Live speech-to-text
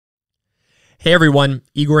Hey everyone,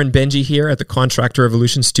 Igor and Benji here at the Contractor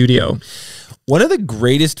Evolution Studio. One of the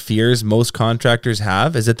greatest fears most contractors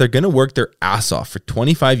have is that they're going to work their ass off for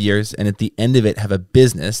 25 years and at the end of it have a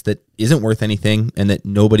business that isn't worth anything and that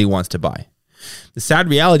nobody wants to buy. The sad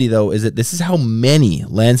reality, though, is that this is how many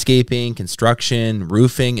landscaping, construction,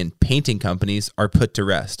 roofing, and painting companies are put to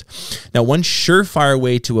rest. Now, one surefire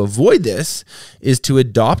way to avoid this is to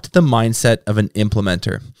adopt the mindset of an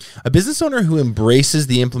implementer. A business owner who embraces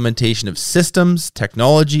the implementation of systems,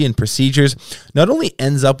 technology, and procedures not only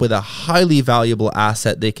ends up with a highly valuable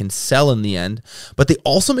asset they can sell in the end, but they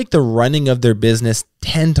also make the running of their business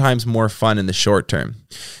 10 times more fun in the short term.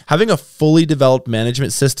 Having a fully developed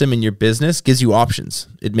management system in your business gives you options.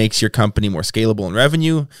 It makes your company more scalable in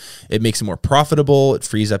revenue, it makes it more profitable, it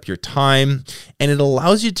frees up your time, and it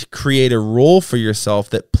allows you to create a role for yourself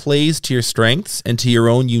that plays to your strengths and to your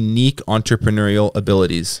own unique entrepreneurial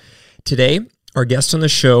abilities. Today, our guest on the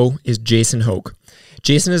show is Jason Hoke.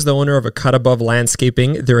 Jason is the owner of A Cut Above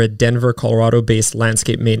Landscaping. They're a Denver, Colorado-based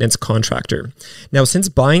landscape maintenance contractor. Now, since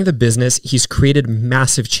buying the business, he's created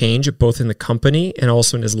massive change both in the company and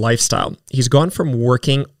also in his lifestyle. He's gone from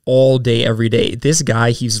working all day, every day. This guy,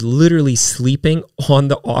 he's literally sleeping on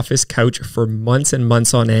the office couch for months and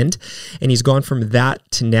months on end. And he's gone from that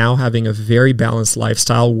to now having a very balanced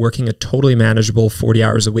lifestyle, working a totally manageable 40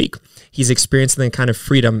 hours a week. He's experiencing the kind of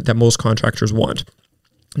freedom that most contractors want.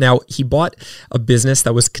 Now, he bought a business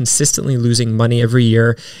that was consistently losing money every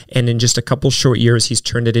year, and in just a couple short years, he's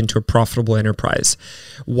turned it into a profitable enterprise.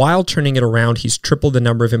 While turning it around, he's tripled the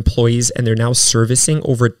number of employees, and they're now servicing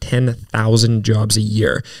over 10,000 jobs a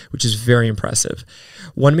year, which is very impressive.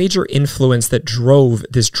 One major influence that drove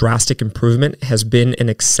this drastic improvement has been an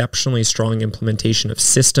exceptionally strong implementation of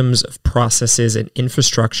systems, of processes, and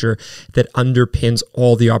infrastructure that underpins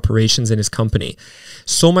all the operations in his company.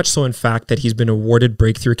 So much so, in fact, that he's been awarded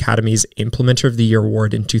Breakthrough Academy's Implementer of the Year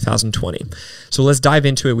award in 2020. So let's dive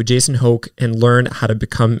into it with Jason Hoke and learn how to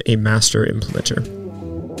become a master implementer.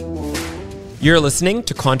 You're listening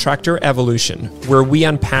to Contractor Evolution, where we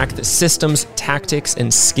unpack the systems, tactics,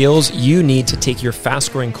 and skills you need to take your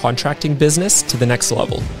fast-growing contracting business to the next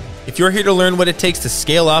level. If you're here to learn what it takes to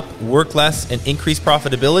scale up, work less, and increase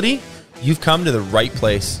profitability, you've come to the right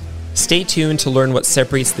place. Stay tuned to learn what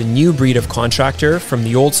separates the new breed of contractor from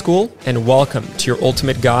the old school, and welcome to your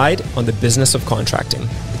ultimate guide on the business of contracting.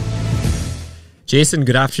 Jason,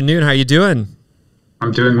 good afternoon. How are you doing?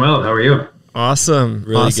 I'm doing well. How are you? Awesome.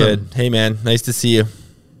 Really awesome. good. Hey, man. Nice to see you.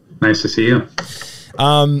 Nice to see you.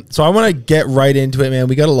 So I want to get right into it, man.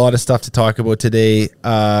 We got a lot of stuff to talk about today.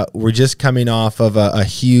 We're just coming off of a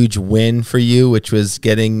huge win for you, which was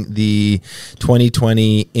getting the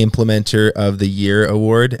 2020 Implementer of the Year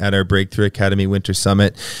award at our Breakthrough Academy Winter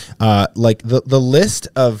Summit. Like the list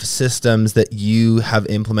of systems that you have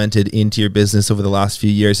implemented into your business over the last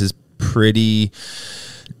few years is pretty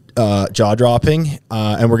jaw-dropping,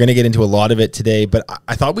 and we're going to get into a lot of it today. But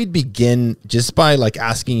I thought we'd begin just by like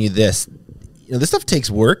asking you this. You know, this stuff takes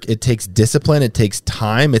work. It takes discipline. It takes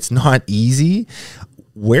time. It's not easy.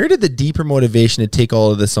 Where did the deeper motivation to take all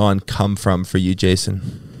of this on come from for you,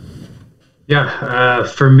 Jason? Yeah,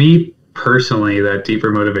 for me personally, that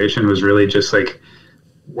deeper motivation was really just like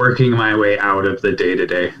working my way out of the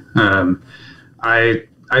day-to-day.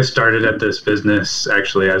 I started at this business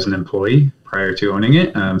actually as an employee prior to owning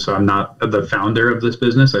it. So I'm not the founder of this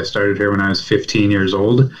business. I started here when I was 15 years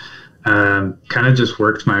old. Kind of just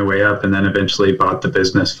worked my way up and then eventually bought the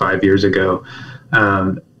business 5 years ago.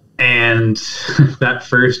 And that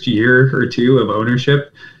first year or two of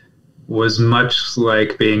ownership was much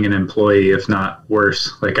like being an employee, if not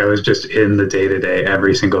worse. Like I was just in the day-to-day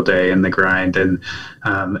every single day in the grind. And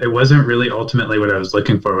it wasn't really ultimately what I was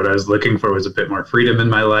looking for. What I was looking for was a bit more freedom in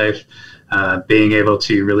my life, being able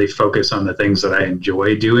to really focus on the things that I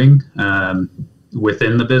enjoy doing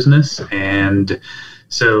within the business. And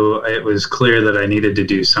so it was clear that I needed to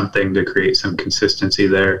do something to create some consistency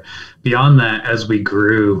there. Beyond that, as we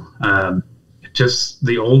grew, just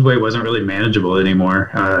the old way wasn't really manageable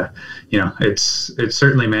anymore. It's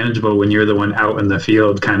certainly manageable when you're the one out in the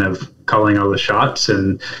field kind of calling all the shots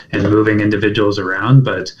and moving individuals around.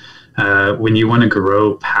 But when you want to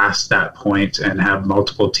grow past that point and have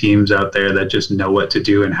multiple teams out there that just know what to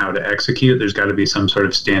do and how to execute, there's got to be some sort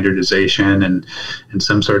of standardization and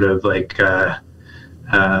some sort of like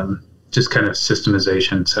just kind of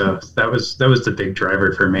systemization. So that was the big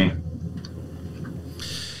driver for me.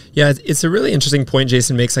 Yeah, it's a really interesting point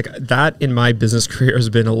Jason makes. Like that in my business career has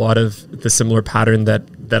been a lot of the similar pattern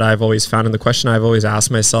that I've always found. And the question I've always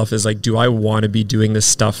asked myself is like, do I want to be doing this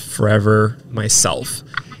stuff forever myself?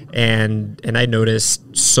 And I noticed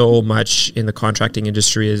so much in the contracting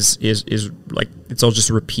industry is like, it's all just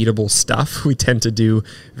repeatable stuff. We tend to do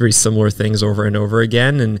very similar things over and over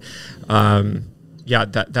again. And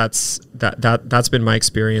that's been my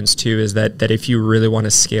experience too, is that if you really want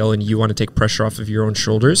to scale and you want to take pressure off of your own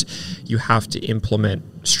shoulders, you have to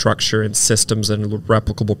implement structure and systems and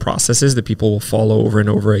replicable processes that people will follow over and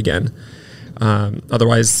over again.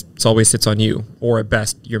 Otherwise, it always sits on you, or at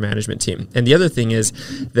best, your management team. And the other thing is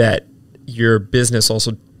that your business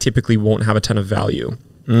also typically won't have a ton of value,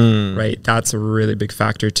 right? That's a really big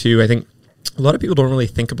factor too. I think a lot of people don't really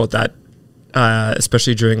think about that,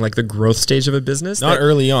 especially during like the growth stage of a business. Not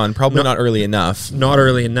early on, probably not early enough. Not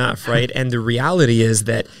early enough, right? And the reality is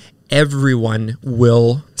that everyone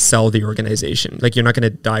will sell the organization. Like, you're not going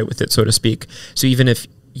to die with it, so to speak. So even if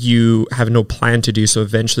you have no plan to do so,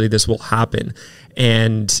 eventually this will happen,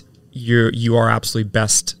 and you are absolutely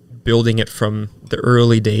best building it from the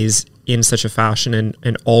early days in such a fashion,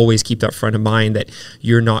 and always keep that front of mind that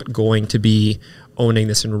you're not going to be owning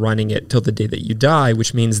this and running it till the day that you die,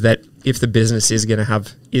 which means that if the business is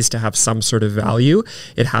to have some sort of value,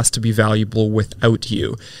 it has to be valuable without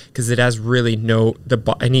you, because it has really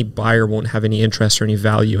any buyer won't have any interest or any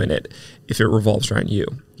value in it if it revolves around you.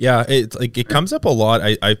 Yeah, it's like, it comes up a lot.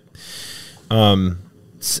 I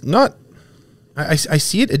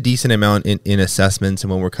see it a decent amount in assessments,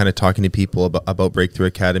 and when we're kind of talking to people about Breakthrough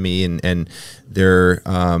Academy and their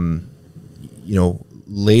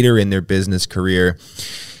later in their business career,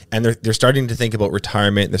 and they're starting to think about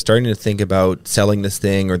retirement, they're starting to think about selling this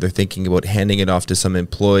thing, or they're thinking about handing it off to some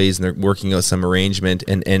employees, and they're working out some arrangement,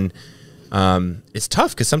 and it's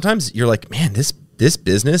tough, because sometimes you're like, man, this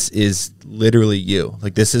business is literally you.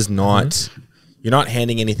 Like, this is not, you're not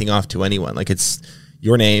handing anything off to anyone. Like, it's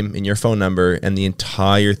your name and your phone number, and the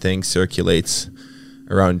entire thing circulates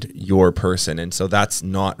around your person. And so that's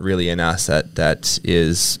not really an asset that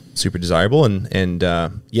is super desirable. And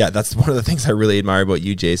that's one of the things I really admire about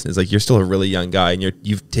you, Jason, is like, you're still a really young guy, and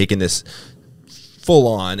you've taken this full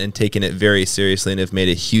on and taken it very seriously, and have made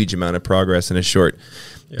a huge amount of progress in a short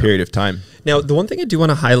period of time. Now, the one thing I do want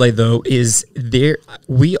to highlight, though, is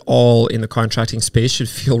we all in the contracting space should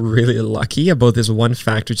feel really lucky about this one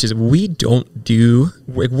fact, which is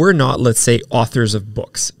we're not, let's say, authors of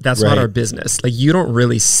books. That's not our business. Like, you don't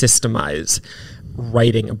really systemize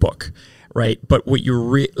writing a book, right? But what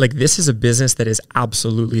this is a business that is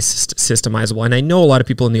absolutely systemizable. And I know a lot of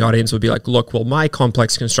people in the audience would be like, look, well, my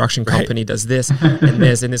complex construction company does this and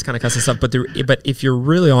this and this kind of custom stuff. But if you're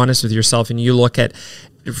really honest with yourself, and you look at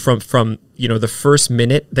from the first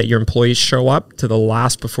minute that your employees show up to the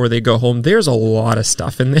last before they go home, there's a lot of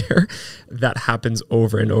stuff in there that happens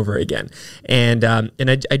over and over again. And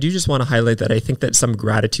I do just want to highlight that I think that some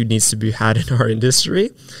gratitude needs to be had in our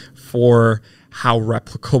industry for how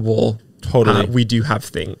replicable we do have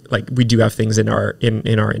things in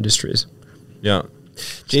our industries. Yeah.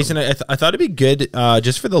 Jason, I thought it'd be good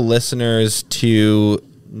just for the listeners to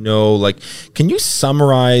know, like, can you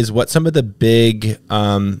summarize what some of the big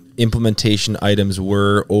implementation items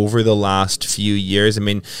were over the last few years? I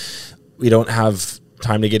mean, we don't have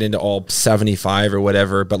time to get into all 75 or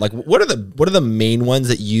whatever, but like, what are the main ones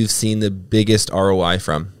that you've seen the biggest ROI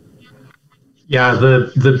from? Yeah,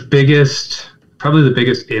 probably the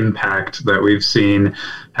biggest impact that we've seen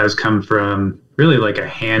has come from really like a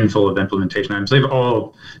handful of implementation items. They've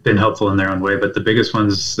all been helpful in their own way, but the biggest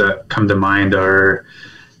ones that come to mind are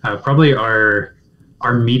probably our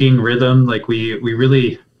meeting rhythm. Like, we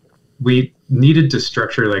needed to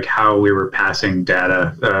structure like how we were passing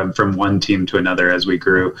data from one team to another as we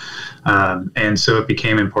grew. And so it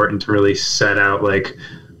became important to really set out like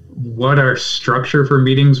what our structure for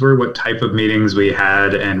meetings were, what type of meetings we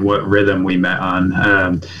had, and what rhythm we met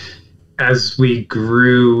on. As we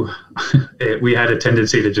grew, we had a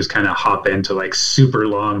tendency to just kind of hop into like super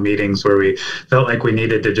long meetings where we felt like we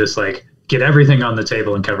needed to just like get everything on the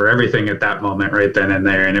table and cover everything at that moment right then and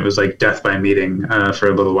there. And it was like death by meeting for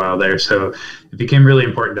a little while there. So it became really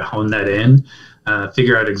important to hone that in,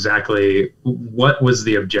 figure out exactly what was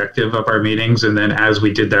the objective of our meetings. And then as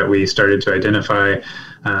we did that, we started to identify,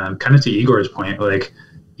 kind of to Igor's point, like,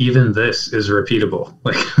 even this is repeatable.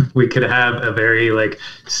 Like, we could have a very like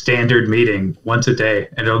standard meeting once a day,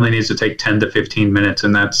 and it only needs to take 10 to 15 minutes.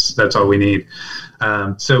 And that's all we need.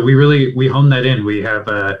 So we hone that in. We have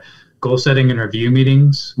goal setting and review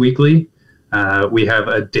meetings weekly. We have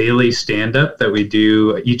a daily stand-up that we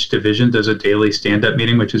do. Each division does a daily stand-up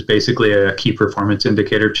meeting, which is basically a key performance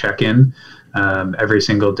indicator check-in every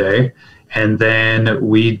single day. And then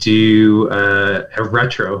we do a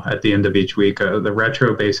retro at the end of each week. The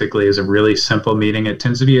retro basically is a really simple meeting. It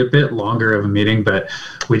tends to be a bit longer of a meeting, but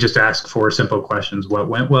we just ask 4 simple questions. What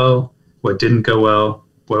went well? What didn't go well?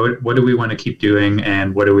 What do we want to keep doing?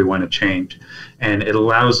 And what do we want to change? And it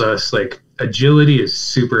allows us, like, agility is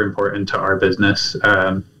super important to our business,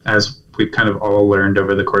 as we've kind of all learned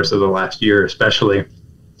over the course of the last year, especially.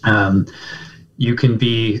 You can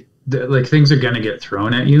be like, things are going to get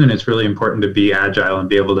thrown at you, and it's really important to be agile and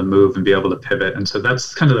be able to move and be able to pivot. And so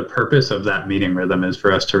that's kind of the purpose of that meeting rhythm, is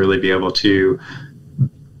for us to really be able to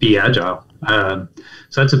be agile.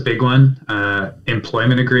 So that's a big one.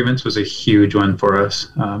 Employment agreements was a huge one for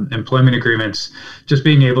us. Employment agreements, just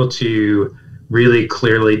being able to really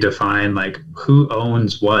clearly define, like, who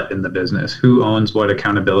owns what in the business, who owns what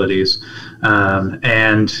accountabilities.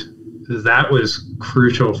 And that was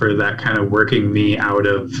crucial for that kind of working me out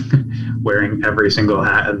of wearing every single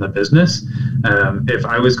hat in the business. If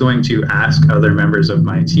I was going to ask other members of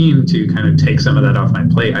my team to kind of take some of that off my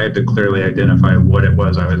plate, I had to clearly identify what it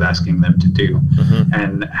was I was asking them to do,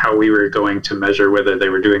 and how we were going to measure whether they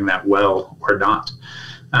were doing that well or not.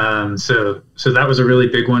 So that was a really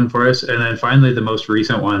big one for us. And then finally, the most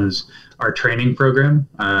recent ones, our training program.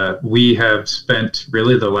 We have spent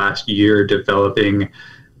really the last year developing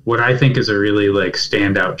what I think is a really, like,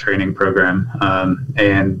 standout training program.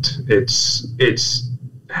 And it's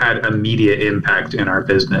had immediate impact in our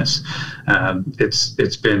business.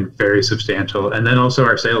 It's been very substantial. And then also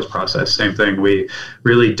our sales process, same thing. We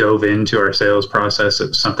really dove into our sales process.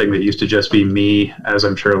 It's something that used to just be me, as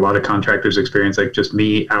I'm sure a lot of contractors experience, like just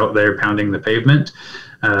me out there pounding the pavement,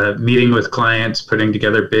 meeting with clients, putting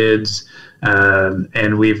together bids.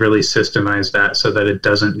 And we've really systemized that so that it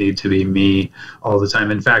doesn't need to be me all the time.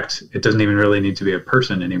 In fact, it doesn't even really need to be a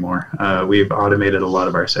person anymore. We've automated a lot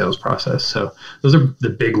of our sales process. So those are the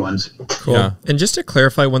big ones. Cool. Yeah. And just to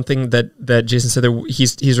clarify one thing that Jason said, that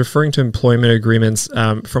he's referring to employment agreements.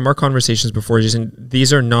 From our conversations before, Jason,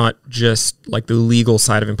 these are not just like the legal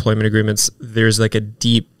side of employment agreements. There's like a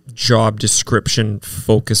deep job description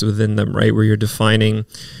focus within them, right? Where you're defining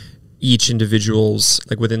each individual's,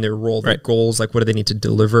 like, within their role, their goals, like, what do they need to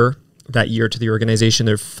deliver that year to the organization,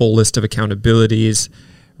 their full list of accountabilities,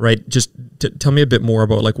 right? Just tell me a bit more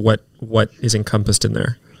about, like, what is encompassed in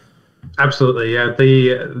there. Absolutely. Yeah.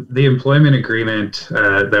 The employment agreement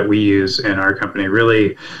that we use in our company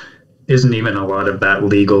really isn't even a lot of that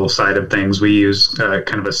legal side of things. We use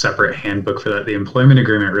kind of a separate handbook for that. The employment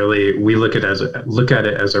agreement, really, we look at it as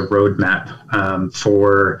a roadmap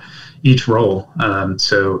for each role.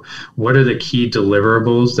 So what are the key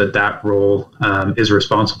deliverables that role is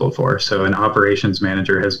responsible for? So an operations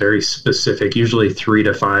manager has very specific, usually 3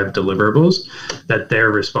 to 5 deliverables that they're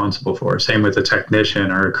responsible for. Same with a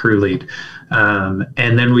technician or a crew lead.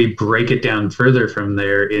 And then we break it down further from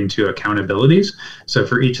there into accountabilities. So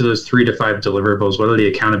for each of those 3 to 5 deliverables, what are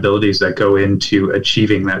the accountabilities that go into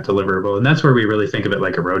achieving that deliverable? And that's where we really think of it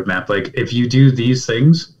like a roadmap. Like, if you do these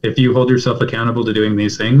things, if you hold yourself accountable to doing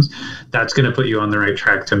these things, that's going to put you on the right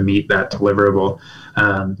track to meet that deliverable.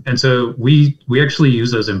 And so we actually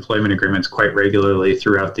use those employment agreements quite regularly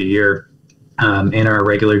throughout the year. In our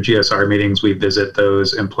regular GSR meetings, we visit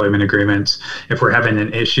those employment agreements. If we're having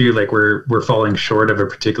an issue, like we're falling short of a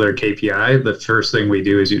particular KPI, the first thing we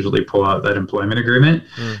do is usually pull out that employment agreement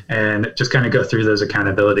and just kind of go through those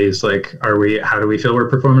accountabilities. Like, how do we feel we're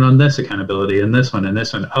performing on this accountability and this one and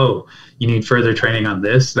this one? Oh, you need further training on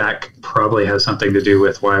this. That probably has something to do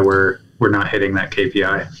with why we're not hitting that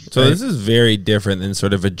KPI. So this is very different than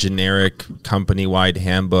sort of a generic company-wide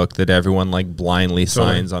handbook that everyone, like, blindly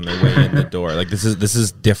signs on their way in the door. Like, this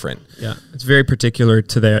is different. Yeah, it's very particular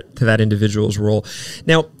to that individual's role.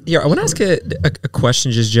 Now, I want to ask a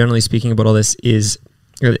question, just generally speaking, about all this. Is,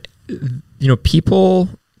 people.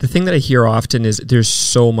 The thing that I hear often is there's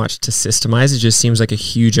so much to systemize. It just seems like a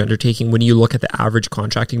huge undertaking. When you look at the average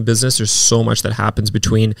contracting business, there's so much that happens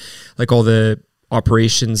between, like, all the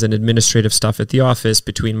operations and administrative stuff at the office,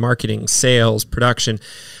 between marketing, sales, production.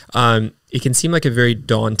 It can seem like a very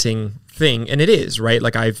daunting thing, and it is, right?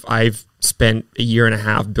 Like, I've spent a year and a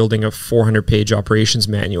half building a 400-page operations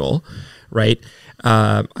manual, right?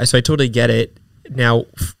 So I totally get it. Now,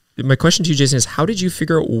 my question to you, Jason, is how did you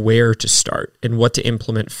figure out where to start and what to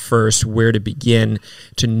implement first, where to begin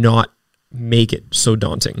to not make it so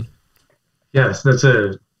daunting? Yes, that's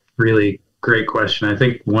a really great question. I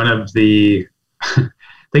think one of the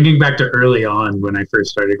thinking back to early on when I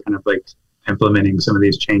first started kind of like implementing some of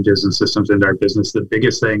these changes and systems into our business, the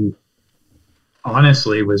biggest thing,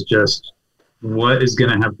 honestly, was just what is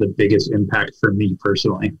going to have the biggest impact for me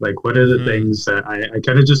personally? Like, what are the things that I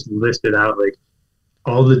kind of just listed out, like,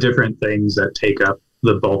 all the different things that take up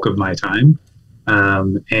the bulk of my time,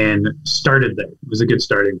 and started there. It was a good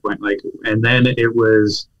starting point. And then it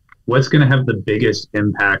was, what's going to have the biggest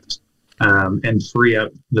impact and free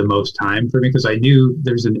up the most time for me, because I knew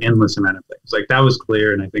there's an endless amount of things. Like, that was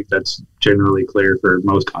clear, and I think that's generally clear for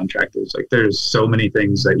most contractors. Like, there's so many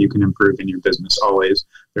things that you can improve in your business always.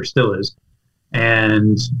 There still is.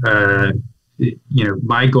 And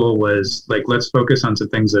my goal was like, let's focus on some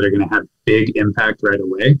things that are going to have big impact right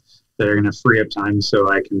away, that are going to free up time so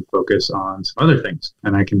I can focus on some other things,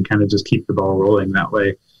 and I can kind of just keep the ball rolling that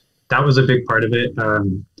way. That was a big part of it.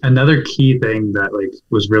 Another key thing that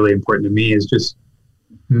was really important to me is just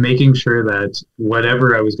making sure that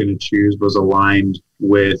whatever I was going to choose was aligned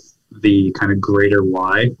with the kind of greater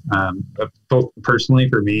why, both personally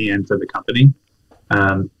for me and for the company.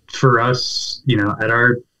 For us, at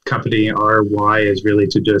our company, our why is really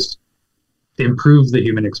to just improve the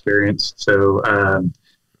human experience. So,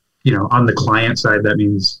 on the client side, that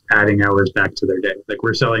means adding hours back to their day. Like,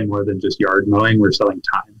 we're selling more than just yard mowing, we're selling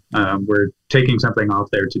time. We're taking something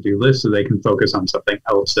off their to-do list so they can focus on something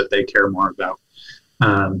else that they care more about.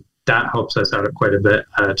 That helps us out quite a bit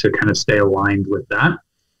to kind of stay aligned with that.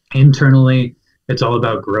 Internally, it's all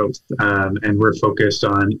about growth. And we're focused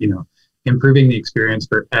on, improving the experience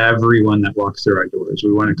for everyone that walks through our doors.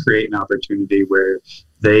 We want to create an opportunity where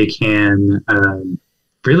they can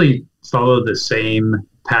really follow the same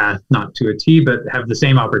path, not to a T, but have the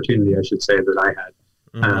same opportunity, I should say, that I had.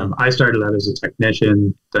 Mm-hmm. I started out as a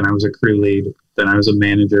technician, then I was a crew lead, then I was a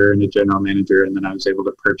manager and a general manager, and then I was able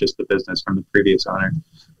to purchase the business from the previous owner.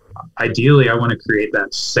 Ideally, I want to create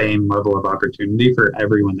that same level of opportunity for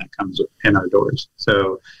everyone that comes in our doors.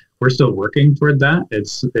 So we're still working toward that.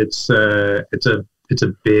 It's a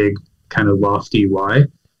big kind of lofty why,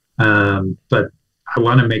 but I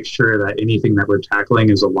want to make sure that anything that we're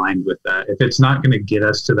tackling is aligned with that. If it's not going to get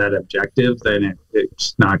us to that objective, then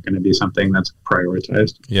it's not going to be something that's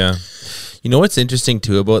prioritized. Yeah. What's interesting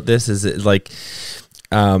too about this is this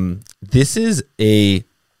is a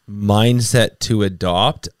mindset to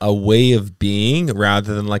adopt, a way of being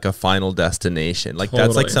rather than like a final destination.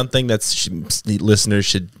 That's like something that's listeners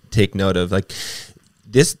should take note of. Like,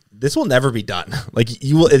 this will never be done. Like,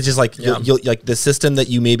 you will, it's just like, you'll like the system that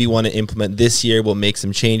you maybe want to implement this year will make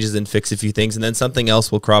some changes and fix a few things, and then something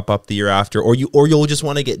else will crop up the year after, or you'll just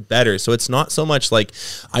want to get better. So it's not so much like,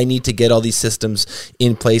 I need to get all these systems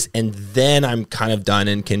in place and then I'm kind of done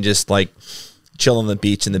and can just like chill on the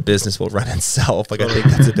beach and the business will run itself. Like, I think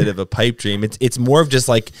that's a bit of a pipe dream. It's more of just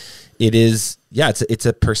like, it's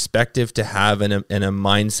a perspective to have and a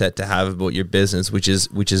mindset to have about your business, which is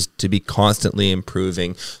to be constantly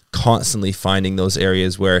improving, constantly finding those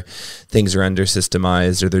areas where things are under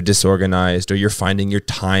systemized or they're disorganized, or you're finding your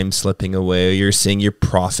time slipping away, or you're seeing your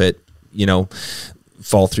profit,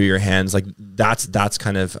 fall through your hands. Like, that's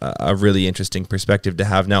kind of a really interesting perspective to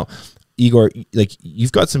have. Now, Igor, like,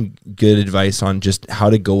 you've got some good advice on just how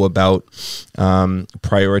to go about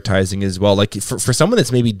prioritizing as well. Like, for someone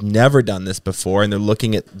that's maybe never done this before and they're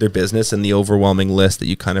looking at their business and the overwhelming list that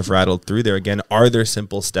you kind of rattled through there again, are there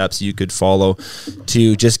simple steps you could follow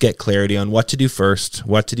to just get clarity on what to do first,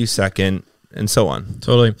 what to do second, and so on?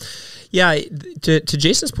 Totally. Yeah, to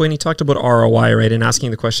Jason's point, he talked about ROI, right? And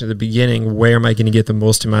asking the question at the beginning, where am I going to get the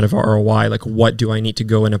most amount of ROI? Like, what do I need to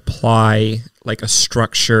go and apply, like a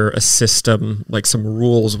structure, a system, like some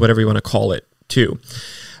rules, whatever you want to call it, to.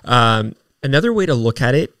 Another way to look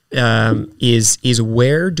at it is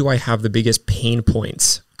where do I have the biggest pain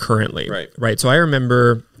points currently? Right. So I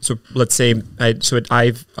remember, so let's say I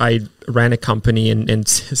ran a company and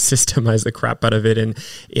systemized the crap out of it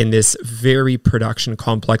in this very production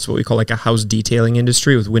complex, what we call like a house detailing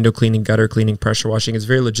industry, with window cleaning, gutter cleaning, pressure washing. It's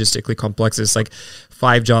very logistically complex. It's like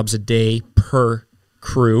 5 jobs a day per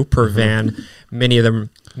crew, per van, many of them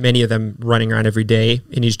running around every day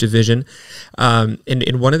in each division.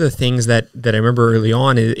 And one of the things that I remember early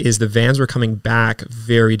on is the vans were coming back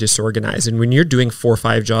very disorganized. And when you're doing 4 or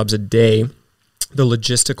 5 jobs a day, the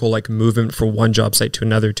logistical like movement from one job site to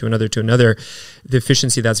another, the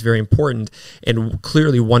efficiency, that's very important. And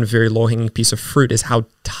clearly one very low-hanging piece of fruit is how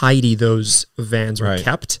tidy those vans were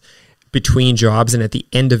kept between jobs and at the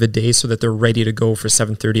end of a day, so that they're ready to go for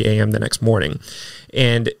 7:30 a.m. the next morning.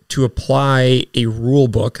 And to apply a rule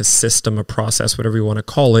book, a system, a process, whatever you want to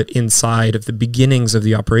call it, inside of the beginnings of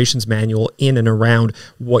the operations manual, in and around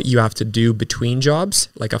what you have to do between jobs,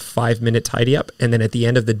 like a 5-minute tidy up, and then at the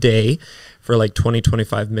end of the day for like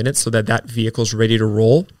 20-25 minutes, so that vehicle's ready to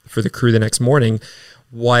roll for the crew the next morning,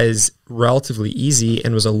 was relatively easy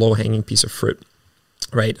and was a low-hanging piece of fruit,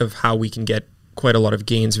 right, of how we can get quite a lot of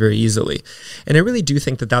gains very easily. And I really do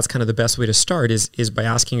think that that's kind of the best way to start is by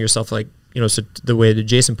asking yourself, like, so the way that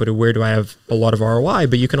Jason put it, where do I have a lot of ROI?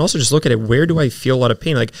 But you can also just look at it, where do I feel a lot of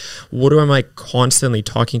pain? Like, what am I constantly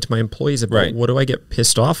talking to my employees about? Right. What do I get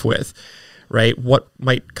pissed off with? Right? What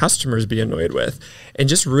might customers be annoyed with? And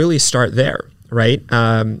just really start there, right?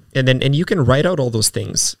 And you can write out all those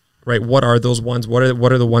things, right? What are those ones? What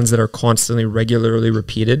are the ones that are constantly, regularly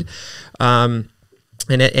repeated? And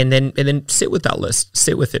then sit with that list,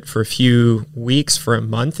 sit with it for a few weeks, for a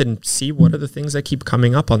month, and see what are the things that keep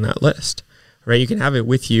coming up on that list, right? You can have it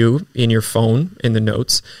with you in your phone, in the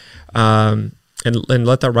notes, and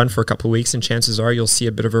let that run for a couple of weeks. And chances are you'll see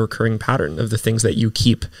a bit of a recurring pattern of the things that you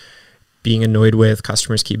keep being annoyed with,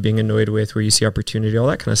 customers keep being annoyed with, where you see opportunity, all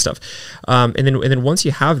that kind of stuff. And then once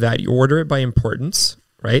you have that, you order it by importance,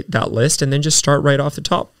 right? That list, and then just start right off the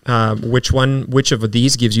top. Which of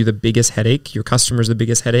these gives you the biggest headache? Your customer's the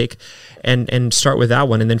biggest headache, and start with that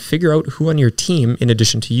one, and then figure out who on your team, in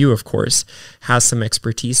addition to you, of course, has some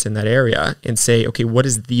expertise in that area, and say, okay, what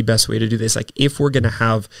is the best way to do this? Like, if we're going to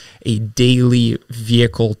have a daily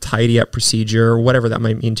vehicle tidy up procedure, or whatever that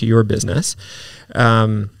might mean to your business,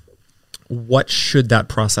 what should that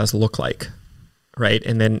process look like, right?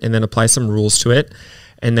 And then apply some rules to it,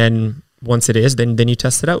 and then once it is, then you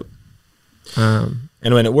test it out. And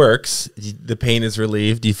when it works, the pain is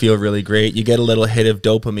relieved. You feel really great. You get a little hit of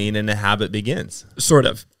dopamine, and the habit begins. Sort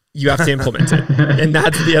of. You have to implement it, and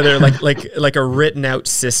that's the other like a written out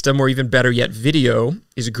system, or even better yet, video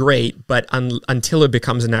is great. But until it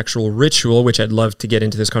becomes an actual ritual, which I'd love to get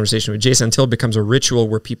into this conversation with Jason, until it becomes a ritual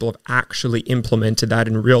where people have actually implemented that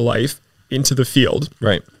in real life into the field,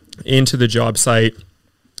 right, into the job site,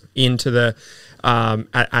 into the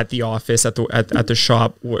at the office, at the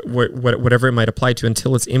shop, whatever it might apply to,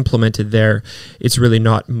 until it's implemented there, it's really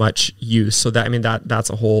not much use. So that's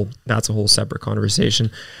a whole separate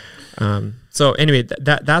conversation. So anyway,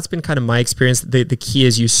 that's been kind of my experience. The key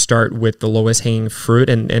is you start with the lowest hanging fruit,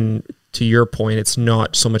 and to your point, it's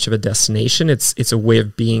not so much of a destination. It's a way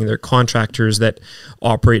of being. They're contractors that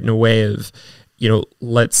operate in a way of,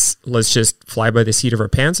 let's just fly by the seat of our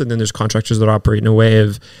pants. And then there's contractors that operate in a way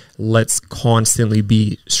of, let's constantly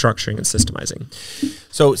be structuring and systemizing.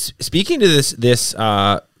 So speaking to this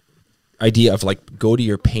idea of like, go to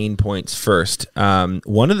your pain points first.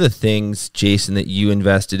 One of the things, Jason, that you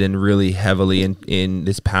invested in really heavily in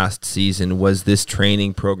this past season was this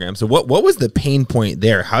training program. So what was the pain point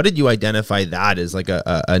there? How did you identify that as like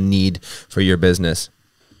a need for your business?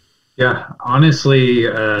 Yeah, honestly,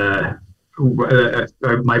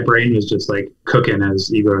 my brain was just like cooking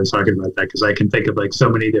as Igor was talking about that, because I can think of like so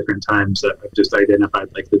many different times that I've just identified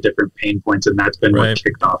like the different pain points, and that's been what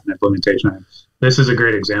kicked off an implementation. This is a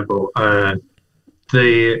great example.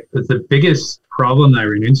 The biggest problem I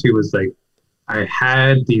ran into was like, I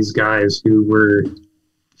had these guys who were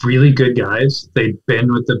really good guys. They'd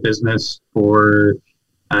been with the business for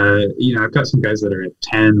I've got some guys that are at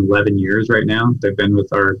 10, 11 years right now. They've been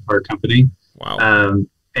with our company. Wow.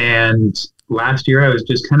 And last year I was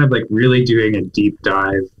just kind of like really doing a deep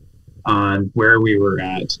dive on where we were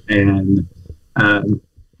at, and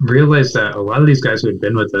realized that a lot of these guys who had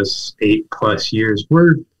been with us 8+ years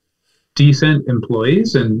were decent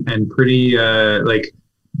employees and pretty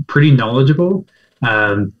knowledgeable.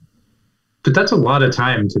 But that's a lot of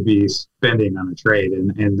time to be spending on a trade.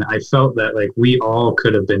 And I felt that like we all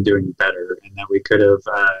could have been doing better, and that we could have,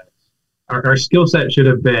 our skill set should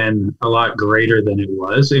have been a lot greater than it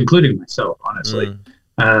was, including myself, honestly.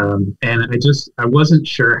 And I wasn't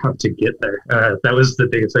sure how to get there. That was the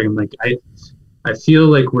biggest thing. I'm like, I feel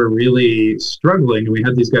like we're really struggling. We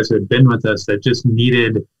had these guys who had been with us that just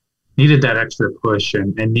needed that extra push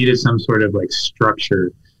and needed some sort of like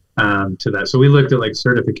structure to that. So we looked at like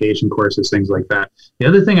certification courses, things like that. The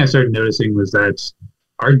other thing I started noticing was that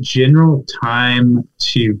our general time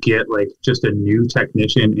to get like just a new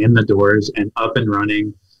technician in the doors and up and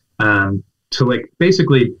running, to like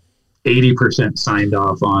basically 80% signed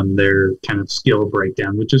off on their kind of skill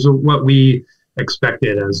breakdown, which is what we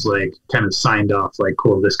expected as like kind of signed off, like,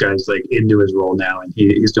 cool, this guy's like into his role now and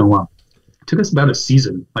he's doing well. It took us about a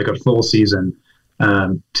season, like a full season,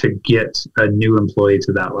 to get a new employee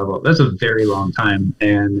to that level. That's a very long time,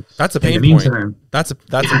 and that's a pain point. That's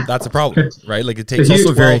a problem, right? Like it takes. It's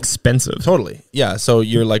also very expensive. Totally, yeah. So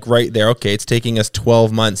you're like right there. Okay, it's taking us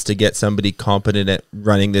 12 months to get somebody competent at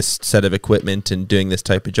running this set of equipment and doing this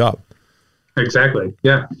type of job. Exactly.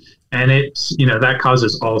 Yeah, And it's, that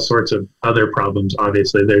causes all sorts of other problems.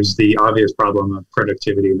 Obviously, there's the obvious problem of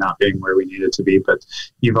productivity not being where we need it to be, but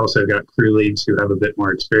you've also got crew leads who have a bit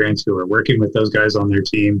more experience, who are working with those guys on their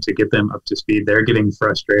team to get them up to speed. They're getting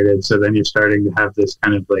frustrated. So then you're starting to have this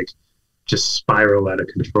kind of like just spiral out of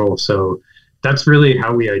control. So that's really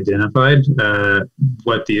how we identified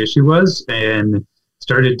what the issue was, and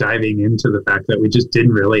started diving into the fact that we just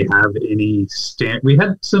didn't really have any we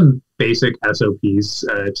had some basic SOPs.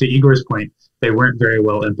 To Igor's point, they weren't very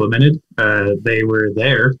well implemented. They were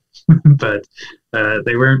there, but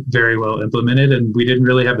they weren't very well implemented, and we didn't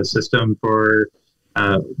really have a system for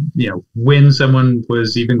when someone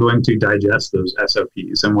was even going to digest those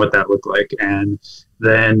SOPs and what that looked like. And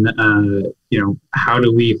then, how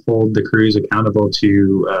do we hold the crews accountable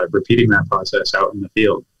to repeating that process out in the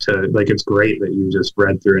field? It's great that you just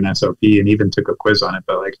read through an SOP and even took a quiz on it,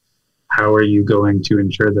 but like, how are you going to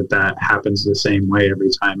ensure that that happens the same way every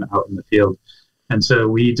time out in the field? And so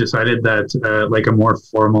we decided that a more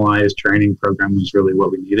formalized training program was really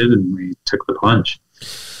what we needed, and we took the plunge.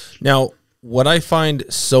 Now, what I find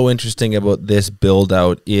so interesting about this build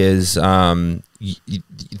out is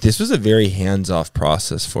this was a very hands-off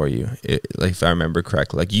process for you, if I remember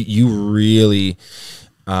correctly. Like you really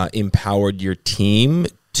empowered your team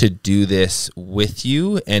to do this with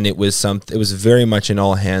you, and it was very much an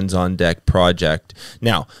all hands on deck project.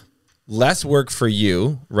 Now, less work for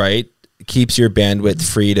you, right? Keeps your bandwidth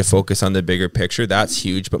free to focus on the bigger picture. That's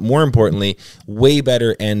huge. But more importantly, way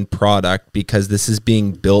better end product, because this is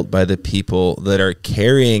being built by the people that are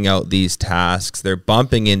carrying out these tasks. They're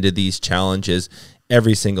bumping into these challenges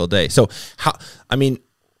every single day. So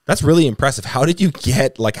that's really impressive. How did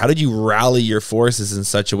you rally your forces in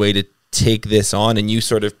such a way to take this on, and you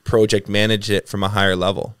sort of project manage it from a higher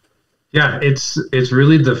level? Yeah, it's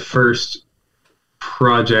really the first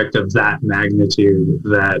project of that magnitude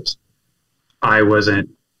that I wasn't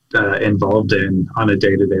involved in on a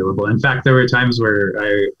day-to-day level. In fact, there were times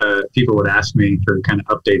where people would ask me for kind of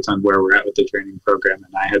updates on where we're at with the training program,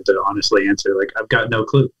 and I had to honestly answer, like, I've got no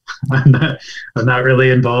clue. I'm not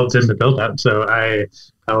really involved in the build-up, so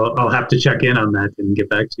I'll have to check in on that and get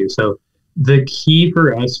back to you. So the key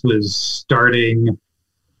for us was starting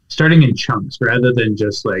in chunks rather than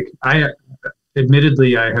just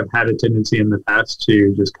admittedly, I have had a tendency in the past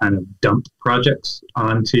to just kind of dump projects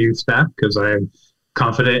onto staff because I'm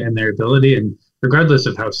confident in their ability. And regardless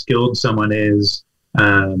of how skilled someone is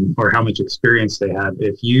or how much experience they have,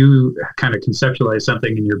 if you kind of conceptualize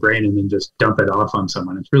something in your brain and then just dump it off on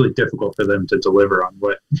someone, it's really difficult for them to deliver on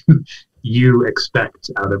what you expect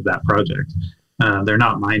out of that project. They're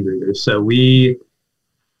not mind readers. So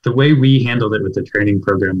the way we handled it with the training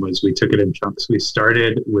program was we took it in chunks. We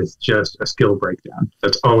started with just a skill breakdown.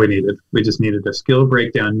 That's all we needed. We just needed a skill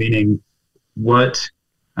breakdown, meaning what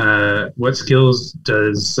skills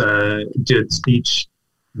does each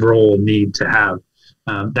role need to have?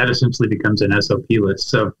 That essentially becomes an SOP list.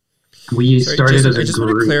 So we started Jason, as a I just group.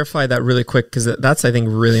 want to clarify that really quick, because that's, I think,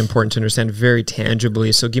 really important to understand very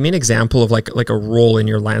tangibly. So give me an example of like a role in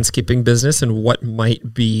your landscaping business and what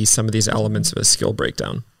might be some of these elements of a skill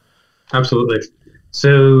breakdown. Absolutely.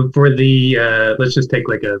 So for the, let's just take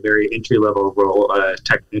like a very entry-level role,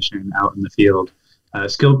 technician out in the field.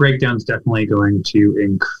 Skill breakdown is definitely going to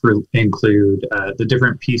include the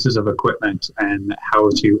different pieces of equipment and how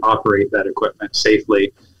to operate that equipment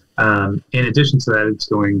safely. In addition to that, it's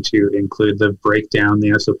going to include the breakdown,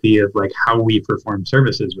 the SOP of like how we perform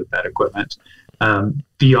services with that equipment.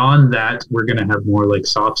 Beyond that, we're going to have more like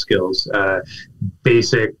soft skills,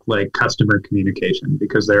 basic like customer communication,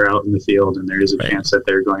 because they're out in the field and there is a chance that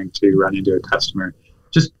they're going to run into a customer.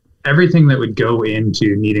 Just everything that would go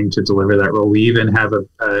into needing to deliver that role. We even have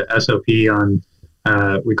a SOP on,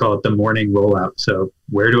 we call it the morning rollout. So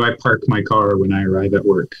where do I park my car when I arrive at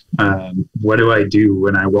work? What do I do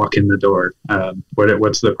when I walk in the door?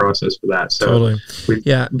 What's the process for that? So totally.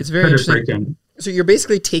 It's very interesting. So you're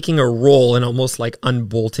basically taking a role and almost like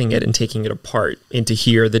unbolting it and taking it apart into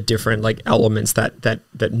here, the different like elements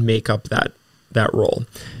that make up that role.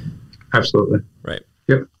 Absolutely. Right.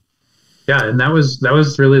 Yep. Yeah. And that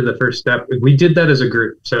was really the first step. We did that as a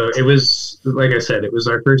group. So it was, like I said, it was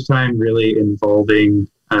our first time really involving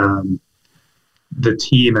the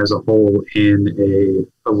team as a whole in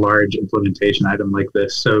a large implementation item like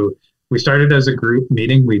this. So we started as a group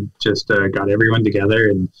meeting. We just got everyone together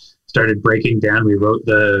and started breaking down. We wrote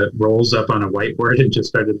the roles up on a whiteboard and just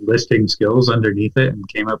started listing skills underneath it and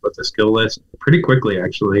came up with a skill list pretty quickly,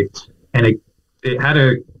 actually. And it had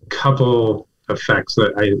a couple effects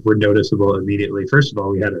that were noticeable immediately. First of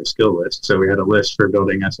all, we had our skill list. So we had a list for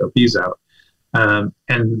building SOPs out.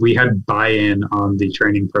 And we had buy-in on the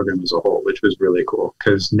training program as a whole, which was really cool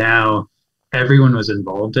because now everyone was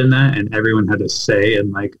involved in that and everyone had a say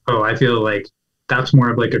in like, oh, I feel like that's more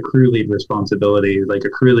of like a crew lead responsibility. Like a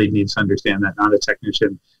crew lead needs to understand that, not a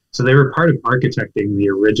technician. So they were part of architecting the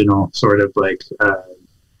original sort of like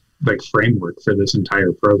framework for this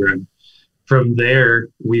entire program. From there,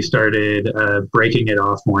 we started breaking it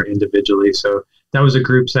off more individually. So that was a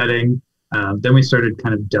group setting. Then we started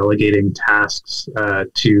kind of delegating tasks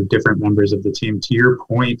to different members of the team. To your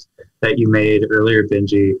point that you made earlier,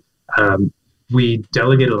 Benji, we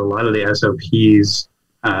delegated a lot of the SOPs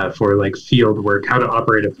for like field work, how to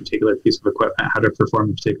operate a particular piece of equipment, how to perform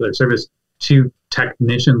a particular service to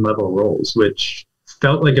technician level roles, which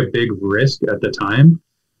felt like a big risk at the time.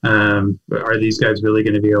 Are these guys really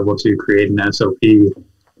going to be able to create an SOP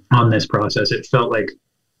on this process? It felt like,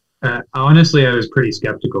 honestly, I was pretty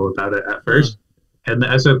skeptical about it at first. And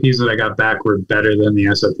the SOPs that I got back were better than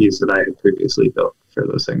the SOPs that I had previously built for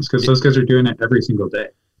those things, because those guys are doing it every single day.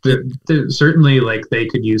 Certainly, like, they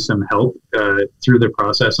could use some help through the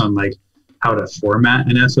process on like how to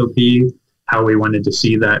format an SOP, how we wanted to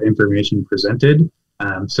see that information presented.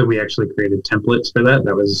 So we actually created templates for that.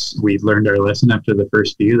 We learned our lesson after the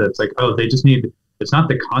first few. That's like, oh, they just need, it's not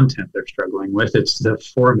the content they're struggling with, it's the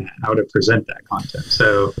format, how to present that content.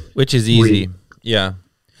 So, which is easy. Yeah.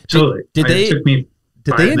 Totally. It took me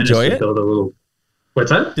did they enjoy it? Build a little, what's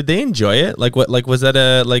that? Did they enjoy it? Like what, like, was that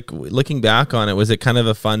looking back on it, was it kind of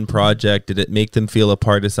a fun project? Did it make them feel a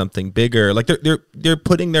part of something bigger? Like they're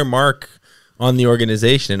putting their mark on the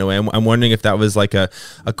organization in a way. I'm wondering if that was like a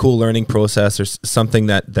cool learning process or something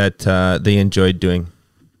that they enjoyed doing.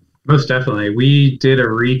 Most definitely. We did a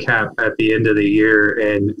recap at the end of the year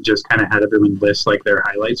and just kind of had everyone list like their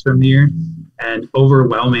highlights from the year. And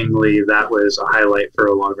overwhelmingly, that was a highlight for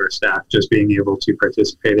a lot of our staff, just being able to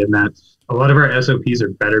participate in that. A lot of our SOPs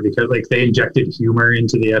are better because like they injected humor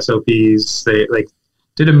into the SOPs. They like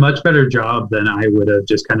did a much better job than I would have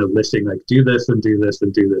just kind of listing like do this and do this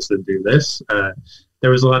and do this and do this.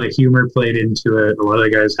 There was a lot of humor played into it. A lot of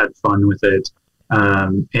the guys had fun with it.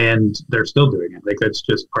 And they're still doing it. Like that's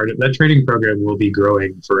just part of that training program will be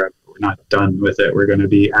growing forever. We're not done with it. We're going to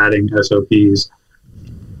be adding SOPs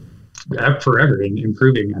forever and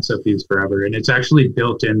improving SOPs forever. And it's actually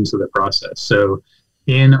built into the process. So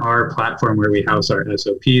in our platform where we house our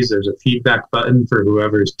SOPs, there's a feedback button for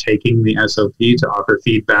whoever's taking the SOP to offer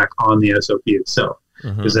feedback on the SOP itself.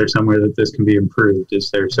 Mm-hmm. Is there somewhere that this can be improved? Is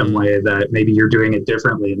there some way that maybe you're doing it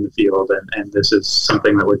differently in the field and this is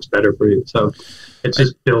something that works better for you? So it's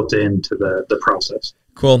just built into the process.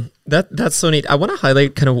 Cool. That's so neat. I want to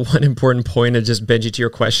highlight kind of one important point and just Benji to your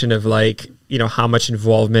question of like, you know, how much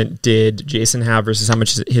involvement did Jason have versus how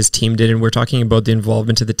much his team did? And we're talking about the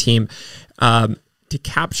involvement of the team. To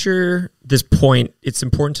capture this point, it's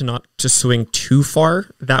important to not to swing too far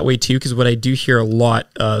that way too, because what I do hear a lot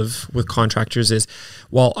of with contractors is,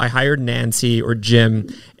 well, I hired Nancy or Jim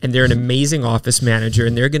and they're an amazing office manager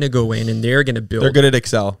and they're going to go in and they're going to build. They're good at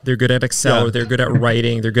Excel. They're good at Excel. Yeah. They're good at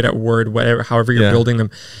writing. They're good at Word, whatever, however you're building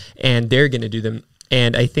them, and they're going to do them.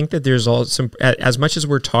 And I think that there's also, as much as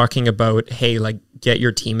we're talking about, hey, like get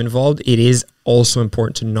your team involved, it is also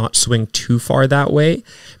important to not swing too far that way,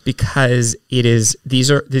 because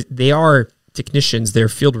they are technicians, they're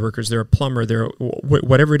field workers, they're a plumber, they're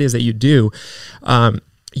whatever it is that you do.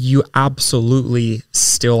 You absolutely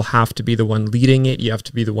still have to be the one leading it. You have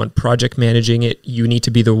to be the one project managing it. You need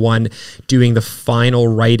to be the one doing the final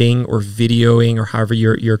writing or videoing or however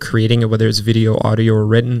you're creating it, whether it's video, audio, or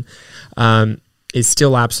written. Is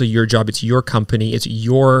still absolutely your job. It's your company. It's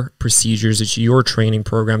your procedures. It's your training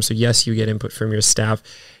program. So yes, you get input from your staff.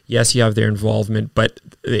 Yes, you have their involvement, but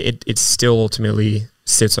it still ultimately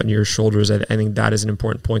sits on your shoulders. I think that is an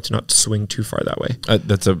important point to not swing too far that way.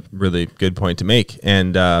 That's a really good point to make.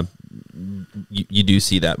 And you do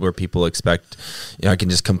see that where people expect, you know, I can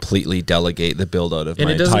just completely delegate the build out of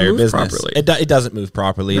my entire business. It doesn't move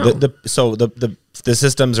properly. No. The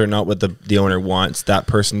systems are not what the owner wants. That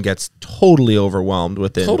person gets totally overwhelmed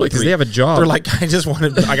with it. Totally, because they have a job. They're like, I just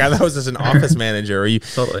wanted, like, I was as an office manager, or you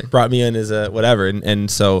brought me in as a whatever.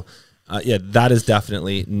 And so, that is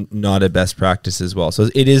definitely not a best practice as well. So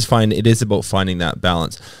it is fine. It is about finding that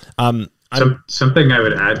balance. Something I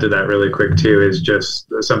would add to that really quick too is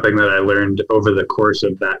just something that I learned over the course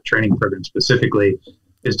of that training program specifically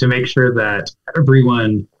is to make sure that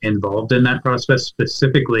everyone involved in that process,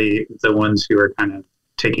 specifically the ones who are kind of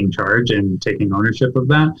taking charge and taking ownership of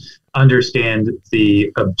that, understand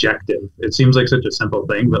the objective. It seems like such a simple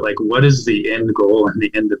thing, but like, what is the end goal and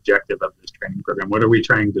the end objective of this training program? What are we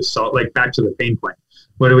trying to solve? Like back to the pain point.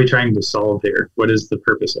 What are we trying to solve here? What is the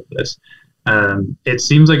purpose of this? It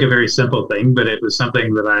seems like a very simple thing, but it was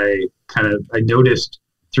something that I noticed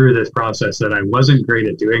through this process that I wasn't great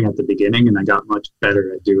at doing at the beginning, and I got much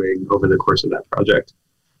better at doing over the course of that project.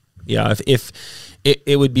 Yeah, if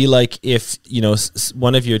it would be like if,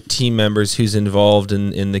 one of your team members who's involved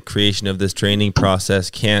in the creation of this training process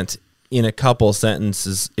can't, in a couple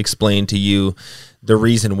sentences, explain to you the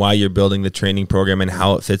reason why you're building the training program and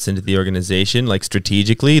how it fits into the organization, like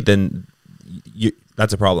strategically, then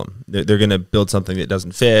that's a problem. They're going to build something that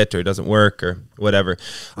doesn't fit or doesn't work or whatever.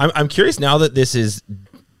 I'm curious now that this is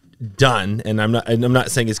done, and I'm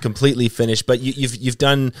not saying it's completely finished, but you've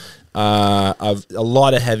done a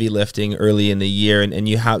lot of heavy lifting early in the year, and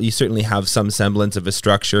you certainly have some semblance of a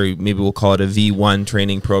structure. Maybe we'll call it a V1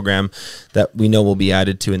 training program that we know will be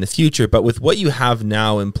added to in the future. But with what you have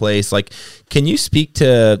now in place, like, can you speak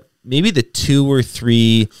to maybe the 2 or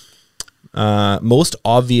 3 most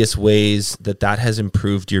obvious ways that has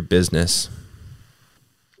improved your business?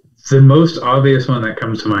 The most obvious one that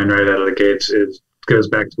comes to mind right out of the gates goes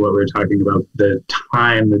back to what we were talking about, the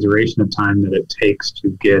duration of time that it takes to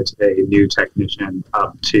get a new technician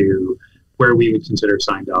up to where we would consider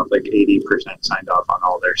signed off, like 80% signed off on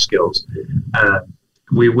all their skills.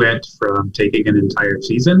 We went from taking an entire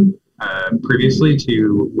season previously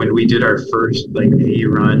to when we did our first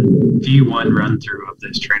V1 run through of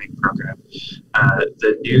this training program.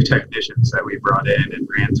 The new technicians that we brought in and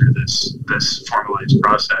ran through this formalized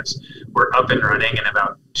process were up and running in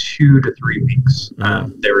about 2 to 3 weeks.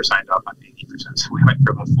 They were signed off on 80%. So we went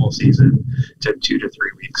from a full season to 2 to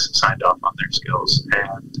 3 weeks signed off on their skills.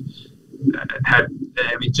 And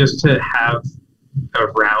just to have a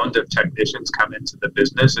round of technicians come into the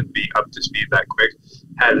business and be up to speed that quick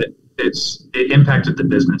it impacted the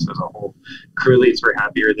business as a whole. Crew leads were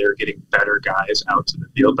happier. They were getting better guys out to the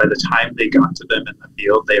field. By the time they got to them in the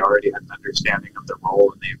field, they already had an understanding of the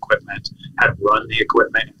role and the equipment, had run the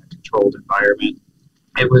equipment in a controlled environment.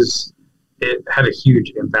 It had a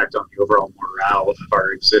huge impact on the overall morale of our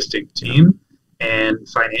existing team. And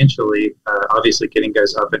financially, obviously getting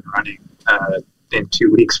guys up and running in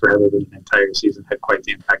 2 weeks rather than an entire season had quite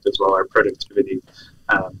the impact as well. Our productivity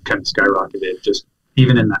kind of skyrocketed just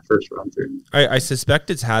even in that first run through. I suspect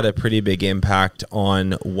it's had a pretty big impact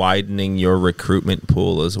on widening your recruitment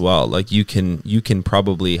pool as well. Like you can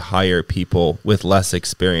probably hire people with less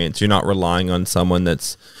experience. You're not relying on someone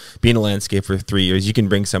that's been a landscaper for 3 years. You can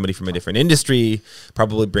bring somebody from a different industry,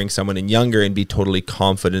 probably bring someone in younger, and be totally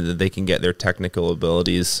confident that they can get their technical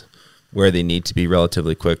abilities where they need to be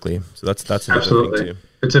relatively quickly. So that's absolutely thing too.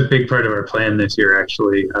 It's a big part of our plan this year,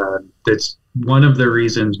 actually. That's one of the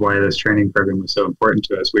reasons why this training program was so important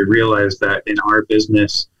to us. We realized that in our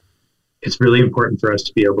business, it's really important for us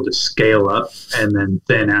to be able to scale up and then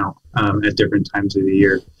thin out at different times of the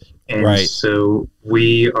year. And right. So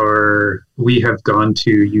we have gone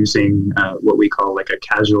to using what we call like a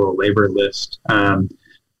casual labor list.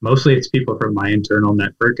 Mostly it's people from my internal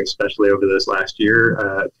network, especially over this last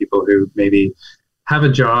year, people who maybe have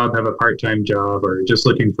a job, have a part-time job, or just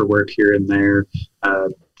looking for work here and there.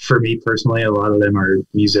 For me personally, a lot of them are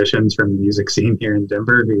musicians from the music scene here in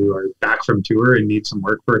Denver who are back from tour and need some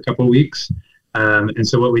work for a couple of weeks. And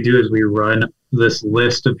so what we do is we run this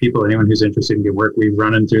list of people, anyone who's interested in getting work, we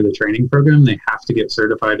run them through the training program. They have to get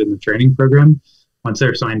certified in the training program. Once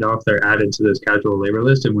they're signed off, they're added to this casual labor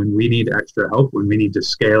list. And when we need extra help, when we need to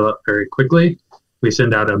scale up very quickly, we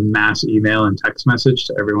send out a mass email and text message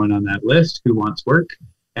to everyone on that list who wants work.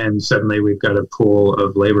 And suddenly we've got a pool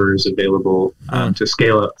of laborers available to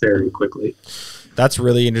scale up very quickly. That's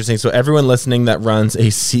really interesting. So everyone listening that runs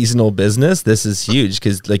a seasonal business, this is huge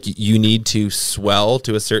because like you need to swell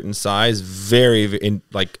to a certain size in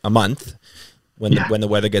like a month when the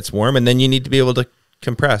weather gets warm, and then you need to be able to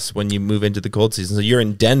compress when you move into the cold season. So you're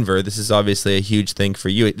in Denver. This is obviously a huge thing for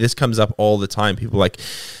you. This comes up all the time. People are like,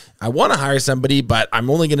 I want to hire somebody, but I'm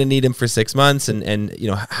only going to need him for 6 months. And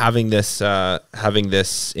having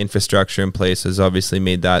this infrastructure in place has obviously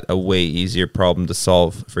made that a way easier problem to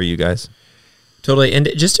solve for you guys. Totally. And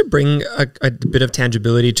just to bring a bit of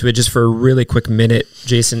tangibility to it, just for a really quick minute,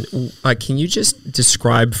 Jason, can you just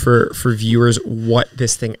describe for viewers what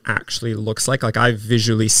this thing actually looks like? Like I've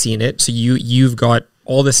visually seen it. So you've got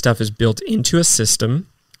all this stuff is built into a system,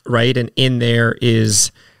 right? And in there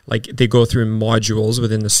is like they go through modules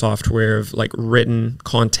within the software of like written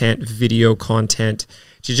content, video content.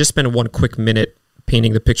 Do you just spend 1 quick minute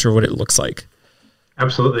painting the picture of what it looks like?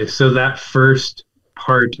 Absolutely. So that first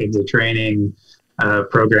part of the training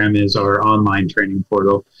program is our online training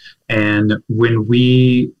portal. And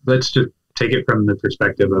let's just take it from the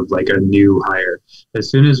perspective of like a new hire. As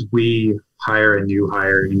soon as we hire a new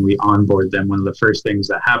hire and we onboard them, one of the first things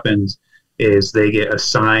that happens is they get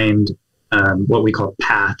assigned what we call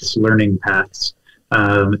paths, learning paths.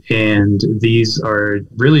 And these are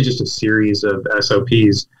really just a series of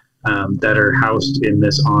SOPs that are housed in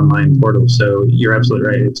this online portal. So you're absolutely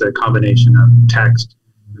right. It's a combination of text,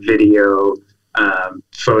 video,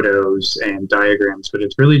 photos, and diagrams, but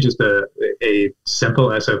it's really just a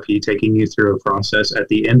simple SOP taking you through a process. At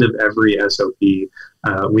the end of every SOP,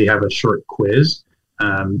 we have a short quiz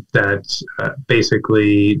that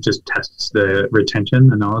basically just tests the retention,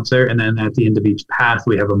 the knowledge there. And then at the end of each path,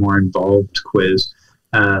 we have a more involved quiz.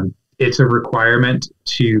 It's a requirement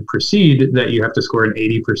to proceed that you have to score an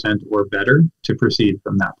 80% or better to proceed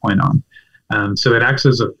from that point on. So it acts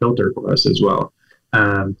as a filter for us as well.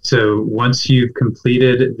 So once you've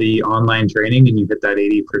completed the online training and you hit that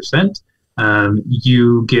 80%,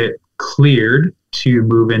 you get cleared to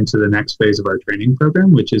move into the next phase of our training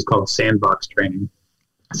program, which is called sandbox training.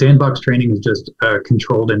 Sandbox training is just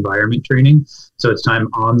controlled environment training. So it's time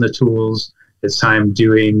on the tools. It's time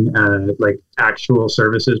doing like actual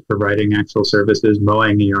services, providing actual services,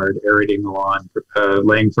 mowing a yard, aerating the lawn,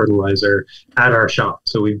 laying fertilizer at our shop.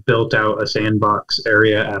 So we've built out a sandbox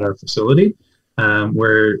area at our facility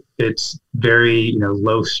where it's very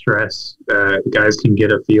low stress. Guys can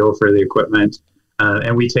get a feel for the equipment,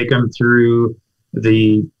 and we take them through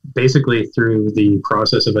basically through the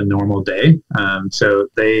process of a normal day. So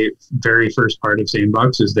very first part of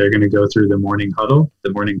Sandbox is they're going to go through the morning huddle,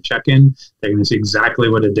 the morning check-in. They're going to see exactly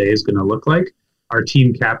what a day is going to look like. Our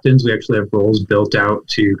team captains, we actually have roles built out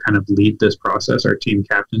to kind of lead this process. Our team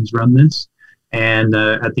captains run this. And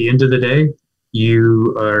at the end of the day,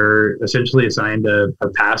 you are essentially assigned a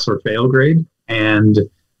pass or fail grade. And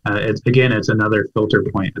it's another filter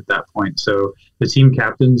point at that point. So the team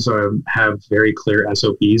captains have very clear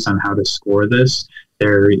SOPs on how to score this.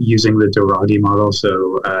 They're using the Doragi model,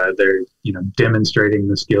 so they're demonstrating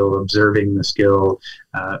the skill, observing the skill.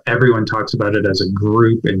 Everyone talks about it as a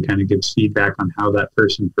group and kind of gives feedback on how that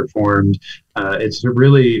person performed.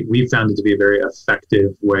 We've found it to be a very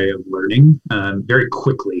effective way of learning, very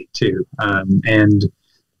quickly too. And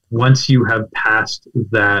once you have passed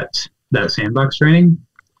that sandbox training,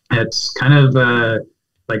 it's kind of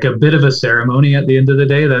like a bit of a ceremony at the end of the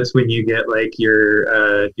day. That's when you get like your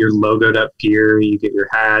logoed up gear, you get your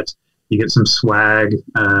hat, you get some swag,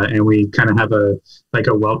 and we kind of have a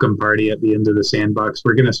welcome party at the end of the sandbox.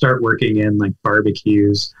 We're going to start working in like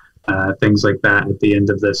barbecues, things like that at the end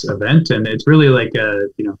of this event. And it's really like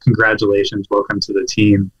congratulations, welcome to the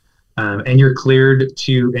team. And you're cleared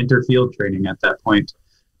to enter field training at that point.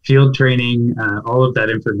 Field training, all of that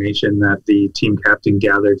information that the team captain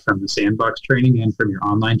gathered from the sandbox training and from your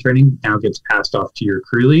online training now gets passed off to your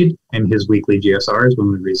crew lead and his weekly GSR is one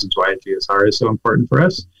of the reasons why a GSR is so important for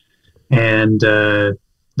us. And the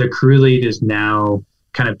crew lead is now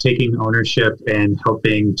kind of taking ownership and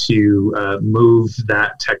helping to move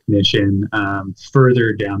that technician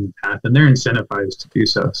further down the path, and they're incentivized to do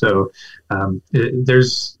so. So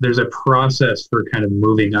there's a process for kind of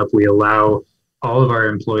moving up. We allow all of our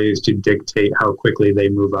employees to dictate how quickly they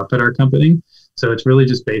move up at our company. So it's really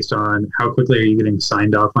just based on how quickly are you getting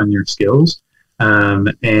signed off on your skills and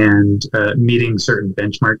meeting certain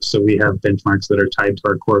benchmarks. So we have benchmarks that are tied to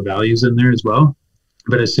our core values in there as well.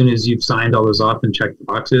 But as soon as you've signed all those off and checked the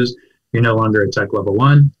boxes, you're no longer a tech level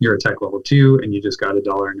 1, you're a tech level 2, and you just got $1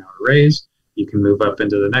 an hour raise. You can move up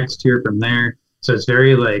into the next tier from there. So it's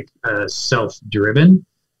very self-driven.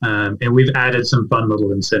 And we've added some fun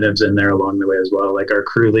little incentives in there along the way as well. Like our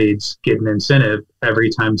crew leads get an incentive every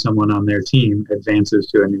time someone on their team advances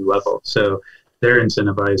to a new level. So they're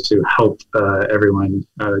incentivized to help everyone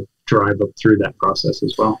drive up through that process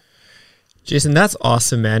as well. Jason, that's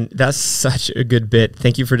awesome, man. That's such a good bit.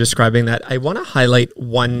 Thank you for describing that. I want to highlight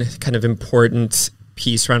one kind of important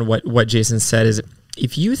piece around what Jason said is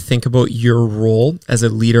if you think about your role as a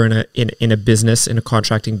leader in a business, in a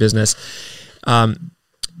contracting business,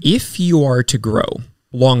 if you are to grow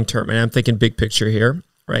long term, and I'm thinking big picture here,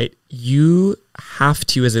 right? You have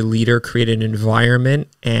to, as a leader, create an environment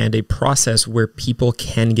and a process where people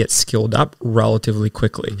can get skilled up relatively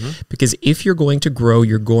quickly. Mm-hmm. Because if you're going to grow,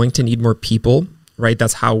 you're going to need more people, right?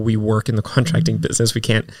 That's how we work in the contracting business. We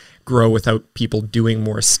can't grow without people doing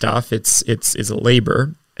more stuff. It's a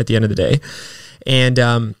labor at the end of the day. And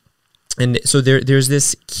so there's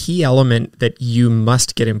this key element that you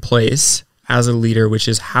must get in place as a leader, which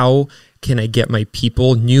is how can I get my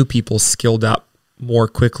people, new people skilled up more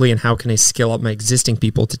quickly, and how can I scale up my existing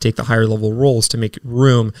people to take the higher level roles to make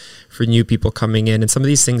room for new people coming in? And some of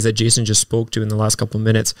these things that Jason just spoke to in the last couple of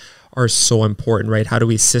minutes are so important, right? How do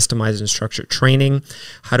we systemize and structure training?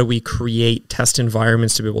 How do we create test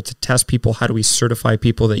environments to be able to test people? How do we certify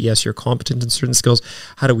people that, yes, you're competent in certain skills?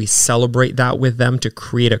 How do we celebrate that with them to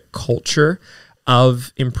create a culture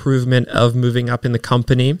of improvement, of moving up in the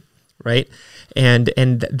company, right? And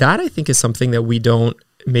that, I think, is something that we don't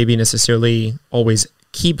maybe necessarily always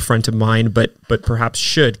keep front of mind, but perhaps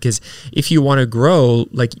should, because if you want to grow,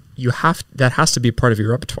 like, that has to be part of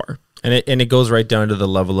your repertoire. And it goes right down to the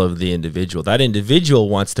level of the individual. That individual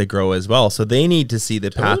wants to grow as well, so they need to see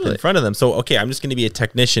the path in front of them. So, okay, I'm just going to be a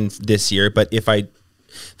technician this year, but if I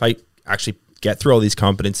actually get through all these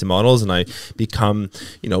competency models and I become,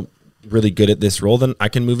 really good at this role, then I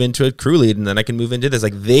can move into a crew lead, and then I can move into this.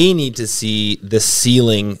 Like, they need to see the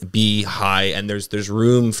ceiling be high, and there's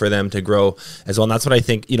room for them to grow as well. And that's what I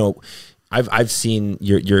think. I've seen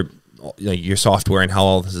your software and how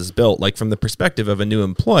all this is built. Like, from the perspective of a new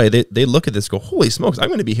employee, they look at this, go, holy smokes, I'm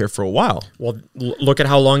going to be here for a while. Well, look at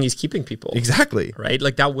how long he's keeping people. Exactly. Right?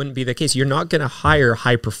 Like, that wouldn't be the case. You're not going to hire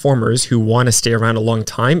high performers who want to stay around a long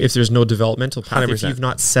time if there's no developmental path, 100%. if you've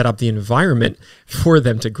not set up the environment for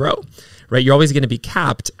them to grow. Right? You're always going to be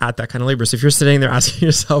capped at that kind of labor. So if you're sitting there asking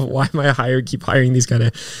yourself, why am I keep hiring these kind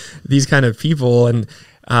of people? And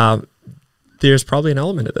there's probably an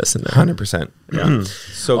element of this in there. 100%. Yeah.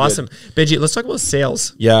 So awesome. Good. Benji, let's talk about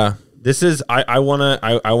sales. Yeah. This is, I want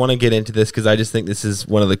to get into this because I just think this is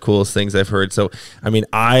one of the coolest things I've heard. So, I mean,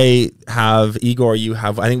 I have, Igor,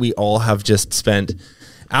 I think we all have just spent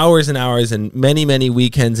hours and hours and many, many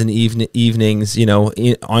weekends and evenings,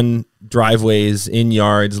 on driveways, in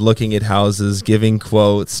yards, looking at houses, giving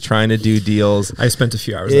quotes, trying to do deals. I spent a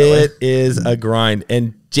few hours that way. It is a grind.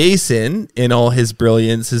 And Jason, in all his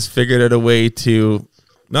brilliance, has figured out a way to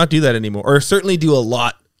not do that anymore, or certainly do a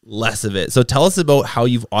lot less of it. So tell us about how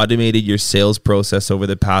you've automated your sales process over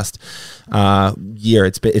the past year.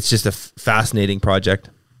 It's just a fascinating project.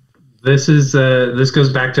 This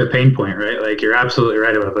goes back to a pain point, right? Like, you're absolutely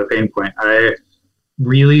right about the pain point. I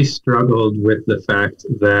really struggled with the fact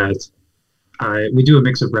that we do a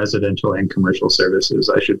mix of residential and commercial services.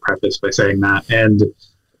 I should preface by saying that. And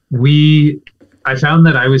I found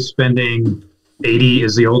that I was spending 80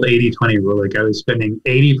 is the old 80-20 rule. Like, I was spending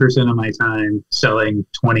 80% of my time selling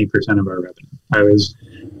 20% of our revenue. I was,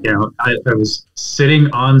 I was sitting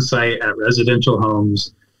on site at residential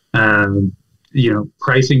homes,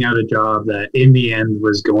 pricing out a job that in the end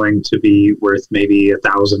was going to be worth maybe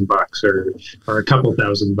 $1,000 or a couple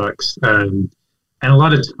 $1,000. And a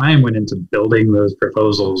lot of time went into building those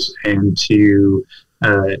proposals and to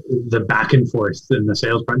the back and forth in the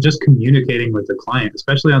sales part, just communicating with the client,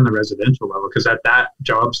 especially on the residential level, because at that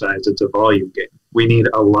job size, it's a volume game. We need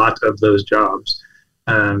a lot of those jobs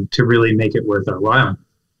to really make it worth our while,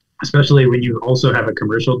 especially when you also have a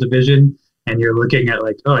commercial division and you're looking at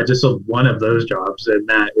like, oh, I just sold one of those jobs, and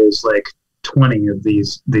that is like 20 of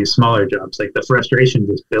these smaller jobs. Like, the frustration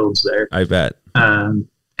just builds there. I bet. And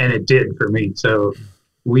it did for me. So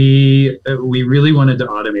we really wanted to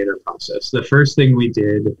automate our process. The first thing we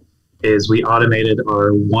did is we automated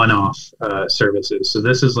our one-off services. So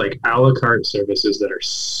this is like a la carte services that are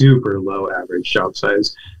super low average job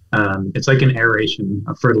size. It's like an aeration,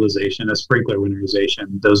 a fertilization, a sprinkler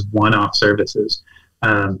winterization, those one-off services.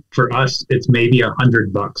 For us, it's maybe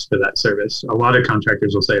 $100 for that service. A lot of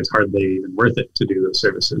contractors will say it's hardly even worth it to do those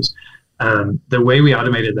services. The way we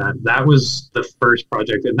automated that was the first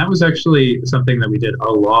project. And that was actually something that we did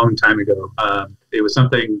a long time ago. It was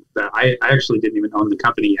something that I actually didn't even own the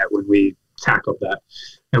company yet when we tackled that.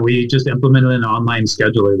 And we just implemented an online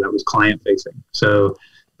scheduler that was client facing. So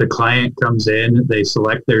the client comes in, they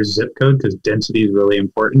select their zip code, because density is really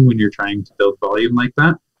important when you're trying to build volume like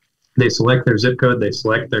that. They select their zip code, they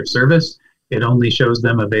select their service. It only shows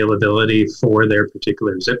them availability for their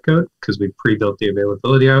particular zip code because we pre-built the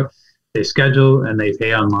availability out. They schedule and they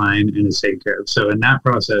pay online and it's taken care of. So in that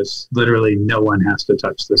process, literally no one has to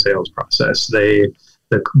touch the sales process.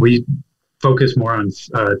 We focus more on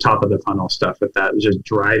top of the funnel stuff with that, just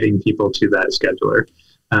driving people to that scheduler.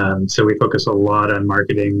 So we focus a lot on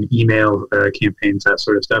marketing, email campaigns, that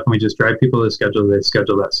sort of stuff. And we just drive people to schedule, they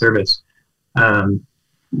schedule that service.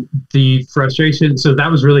 The frustration, so that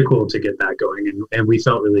was really cool to get that going, and we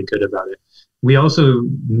felt really good about it. We also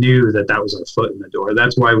knew that was our foot in the door.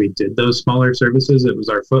 That's why we did those smaller services. It was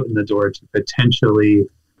our foot in the door to potentially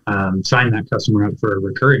sign that customer up for a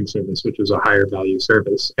recurring service, which was a higher value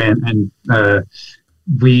service. And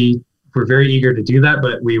we were very eager to do that,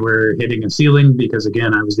 but we were hitting a ceiling because,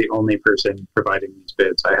 again, I was the only person providing these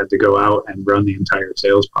bids. I had to go out and run the entire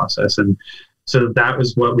sales process. And so that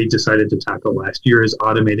was what we decided to tackle last year, is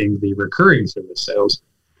automating the recurring service sales.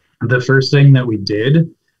 The first thing that we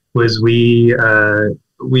did was we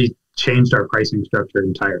changed our pricing structure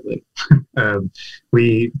entirely.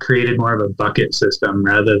 We created more of a bucket system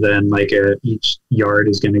rather than like each yard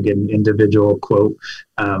is going to get an individual quote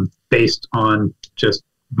based on just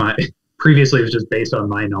previously it was just based on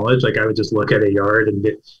my knowledge. Like I would just look at a yard and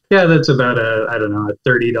that's about a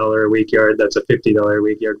 $30 a week yard. That's a $50 a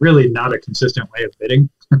week yard. Really not a consistent way of bidding.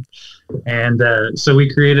 And so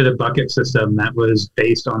we created a bucket system that was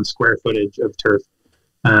based on square footage of turf.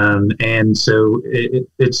 And so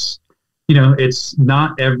it's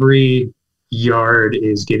not every yard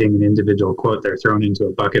is getting an individual quote. They're thrown into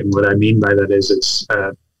a bucket. And what I mean by that is it's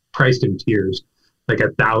priced in tiers. Like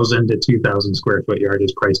 1,000 to 2,000 square foot yard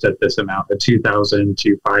is priced at this amount. A 2,000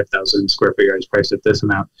 to 5,000 square foot yard is priced at this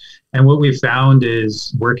amount. And what we found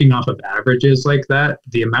is working off of averages like that,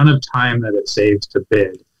 the amount of time that it saves to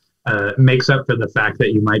bid makes up for the fact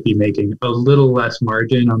that you might be making a little less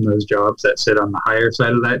margin on those jobs that sit on the higher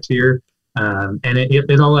side of that tier. And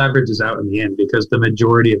it all averages out in the end because the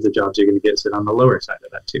majority of the jobs you're going to get sit on the lower side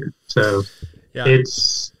of that tier. So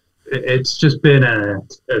it's just been a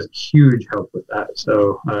huge help with that.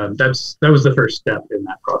 So that was the first step in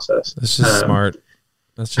that process. That's just smart.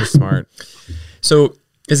 That's just smart. So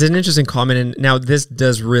it's an interesting comment. And now this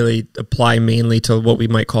does really apply mainly to what we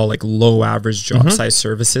might call like low average job size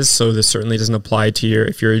services. So this certainly doesn't apply to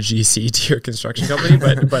if you're a GC, to your construction company.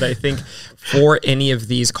 But I think for any of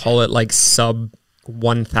these, call it like sub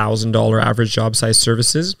 $1,000 average job size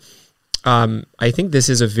services, I think this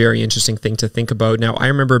is a very interesting thing to think about. Now, I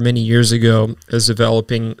remember many years ago, I was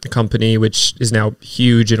developing a company which is now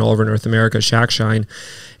huge in all over North America, Shackshine.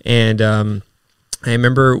 And I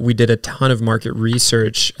remember we did a ton of market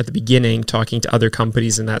research at the beginning, talking to other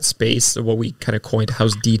companies in that space, what we kind of coined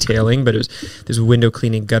house detailing, but it was this window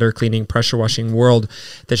cleaning, gutter cleaning, pressure washing world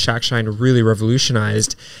that Shackshine really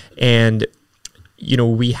revolutionized. And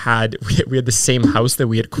we had the same house that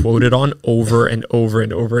we had quoted on over and over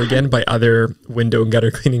and over again by other window and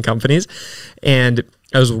gutter cleaning companies. And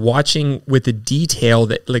I was watching with the detail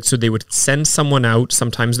that so they would send someone out,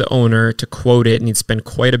 sometimes the owner, to quote it, and he'd spend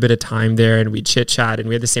quite a bit of time there, and we'd chit chat, and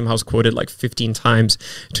we had the same house quoted like 15 times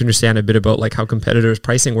to understand a bit about like how competitors'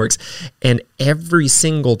 pricing works. And every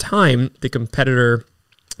single time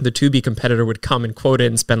the to-be competitor would come and quote it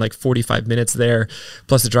and spend like 45 minutes there,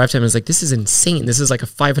 plus the drive time. I was like, this is insane. This is like a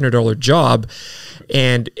 $500 job.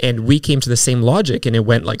 And we came to the same logic, and it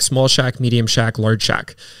went like small shack, medium shack, large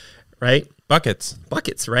shack, right?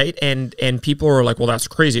 Buckets, right? And people were like, well, that's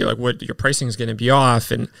crazy. Like, what, your pricing is going to be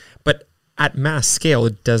off. But at mass scale,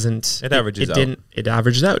 it doesn't. It averages out. It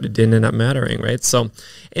averages out. It didn't end up mattering, right? So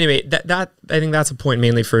anyway, that I think that's a point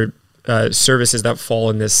mainly for services that fall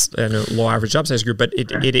in this low average job size group, but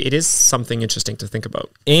it is something interesting to think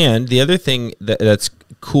about. And the other thing that's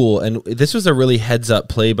cool, and this was a really heads up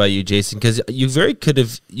play by you, Jason, because you very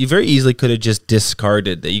easily could have just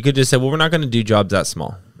discarded that. You could just say, well, we're not going to do jobs that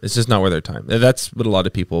small. It's just not worth their time. That's what a lot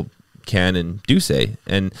of people can and do say.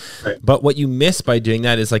 But what you miss by doing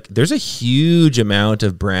that is like there's a huge amount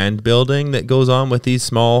of brand building that goes on with these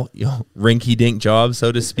small, rinky-dink jobs,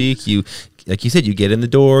 so to speak. Like you said, you get in the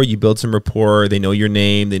door, you build some rapport, they know your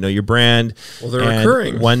name, they know your brand. Well, they're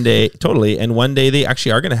recurring. One day they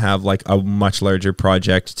actually are going to have like a much larger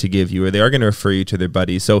project to give you, or they are going to refer you to their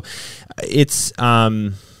buddies. So it's, now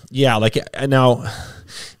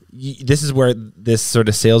this is where this sort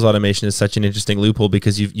of sales automation is such an interesting loophole,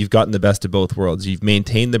 because you've gotten the best of both worlds. You've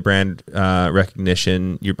maintained the brand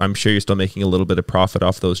recognition. I'm sure you're still making a little bit of profit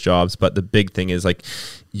off those jobs, but the big thing is like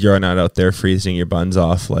you're not out there freezing your buns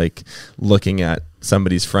off, like looking at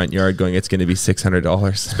somebody's front yard going, it's going to be $600,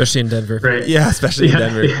 especially in Denver. Right. Yeah, especially in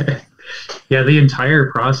Denver. Yeah, the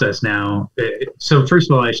entire process now. So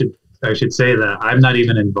first of all, I should say that I'm not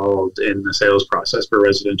even involved in the sales process for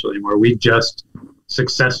residential anymore. We just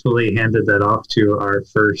successfully handed that off to our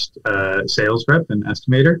first sales rep and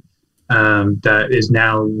estimator that is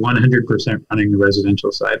now 100% running the residential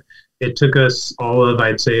side. It took us all of,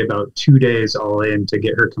 I'd say, about 2 days all in to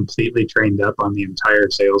get her completely trained up on the entire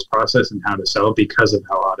sales process and how to sell, because of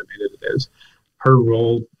how automated it is. Her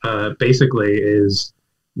role basically is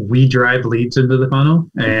we drive leads into the funnel,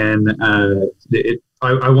 and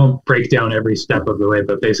I won't break down every step of the way,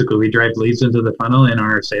 but basically we drive leads into the funnel in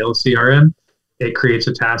our sales CRM. It creates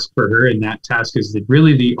a task for her, and that task is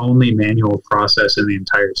really the only manual process in the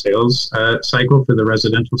entire sales cycle for the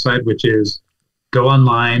residential side, which is go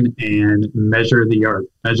online and measure the yard,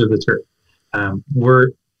 measure the turf.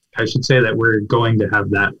 I should say that we're going to have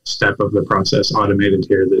that step of the process automated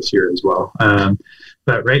here this year as well.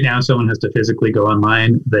 But right now, someone has to physically go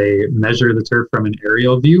online. They measure the turf from an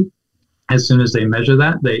aerial view. As soon as they measure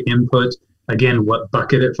that, they input, again, what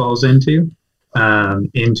bucket it falls into our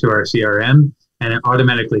CRM, and it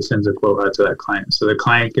automatically sends a quote out to that client. So the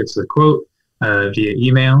client gets the quote via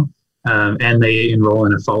email, and they enroll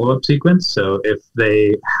in a follow-up sequence. So if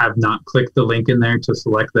they have not clicked the link in there to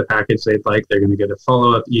select the package they'd like, they're going to get a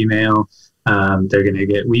follow-up email. They're going to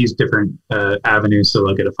get, we use different avenues, so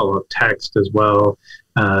they'll get a follow-up text as well.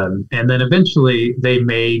 And then eventually they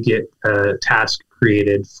may get a task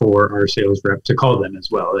created for our sales rep to call them as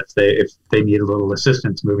well if they need a little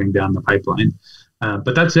assistance moving down the pipeline.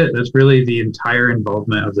 But that's it. That's really the entire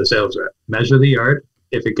involvement of the sales rep. Measure the yard.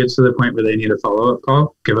 If it gets to the point where they need a follow-up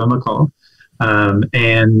call, give them a call.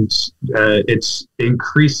 And it's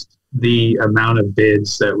increased the amount of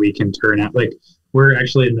bids that we can turn out. Like, we're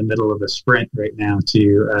actually in the middle of a sprint right now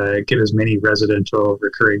to get as many residential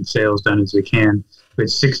recurring sales done as we can. We had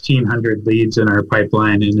 1,600 leads in our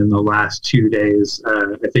pipeline, and in the last 2 days,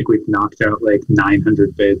 I think we've knocked out like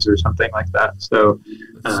 900 bids or something like that. So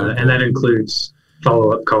and that includes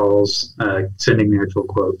follow-up calls, sending the actual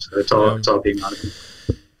quotes. It's all being automated.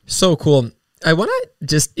 So cool. I want to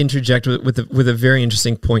just interject with a very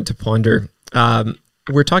interesting point to ponder.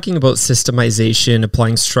 We're talking about systemization,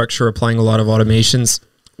 applying structure, applying a lot of automations.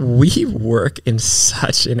 We work in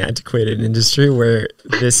such an antiquated industry where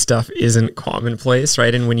this stuff isn't commonplace,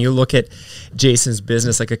 right? And when you look at Jason's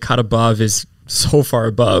business, like a cut above is so far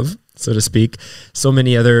above, so to speak, so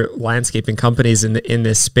many other landscaping companies in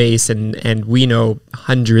this space. And we know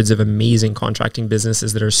hundreds of amazing contracting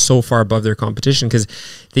businesses that are so far above their competition because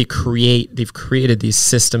they've created these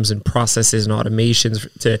systems and processes and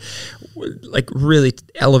automations to like really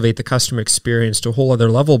elevate the customer experience to a whole other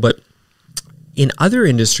level. But in other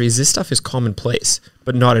industries, this stuff is commonplace,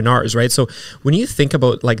 but not in ours, right? So when you think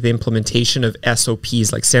about like the implementation of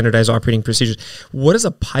SOPs, like standardized operating procedures, what does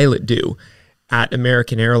a pilot do at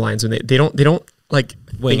American Airlines when they don't like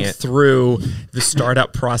think through the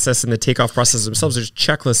startup process and the takeoff process themselves? There's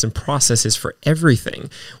checklists and processes for everything.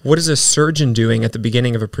 What is a surgeon doing at the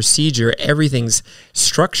beginning of a procedure? Everything's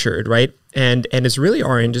structured, right? And it's really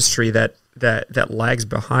our industry that lags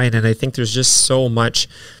behind. And I think there's just so much.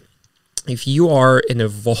 If you are an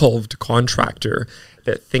evolved contractor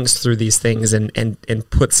that thinks through these things and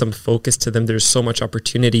put some focus to them, there's so much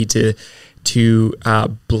opportunity to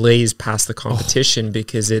blaze past the competition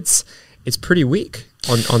because it's pretty weak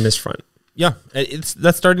on this front. Yeah,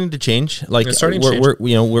 that's starting to change. Like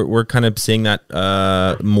we're kind of seeing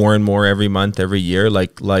that more and more every month, every year.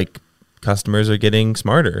 Like customers are getting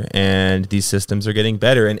smarter and these systems are getting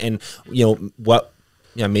better. And you know what?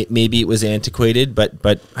 Yeah, maybe it was antiquated, but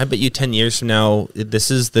I bet you 10 years from now,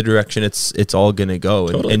 this is the direction it's all going to go.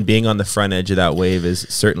 Totally. And being on the front edge of that wave is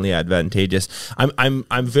certainly advantageous.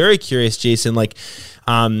 I'm very curious, Jason, like,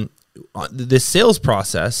 the sales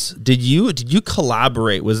process, did you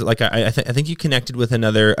collaborate? Was it like, I think you connected with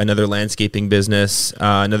another landscaping business,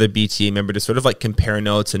 another BTA member to sort of like compare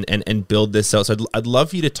notes and build this out. So I'd love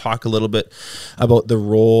for you to talk a little bit about the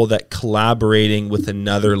role that collaborating with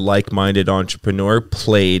another like-minded entrepreneur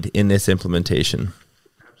played in this implementation.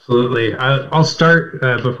 Absolutely. I'll start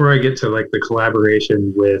before I get to like the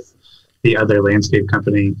collaboration with the other landscape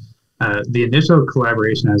company. The initial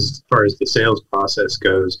collaboration as far as the sales process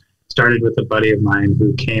goes started with a buddy of mine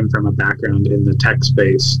who came from a background in the tech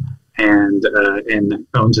space and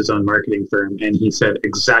owns his own marketing firm. And he said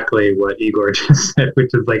exactly what Igor just said,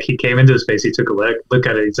 which is like, he came into the space, he took a look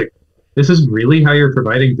at it. He's like, this is really how you're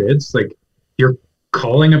providing bids? Like, you're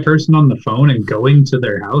calling a person on the phone and going to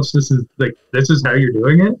their house? This is how you're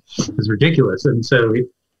doing it? It's ridiculous. And so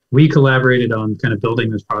we collaborated on kind of building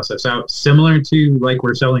this process out, similar to like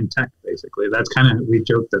we're selling tech, basically. That's kind of, we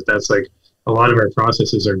joke that's like, a lot of our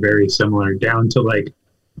processes are very similar, down to like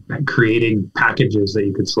creating packages that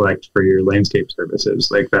you could select for your landscape services.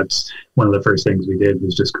 Like, that's one of the first things we did,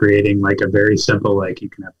 was just creating like a very simple, like, you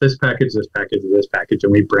can have this package, this package, this package,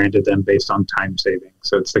 and we branded them based on time saving.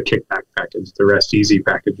 So it's the kickback package, the rest easy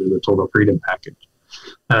package, or the total freedom package.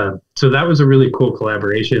 So that was a really cool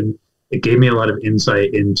collaboration. It gave me a lot of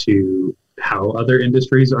insight into how other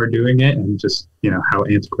industries are doing it, and just, you know, how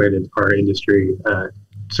antiquated our industry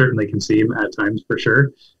certainly can seem at times, for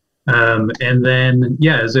sure. And then,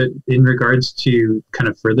 yeah, in regards to kind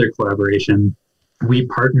of further collaboration, we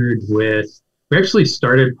actually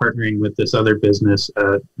started partnering with this other business,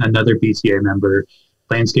 another BTA member,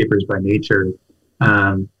 Landscapers by Nature.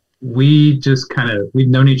 we've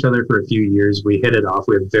known each other for a few years. We hit it off.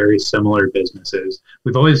 We have very similar businesses.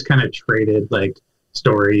 We've always kind of traded like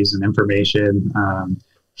stories and information.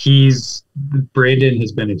 Brandon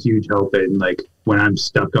has been a huge help in like when I'm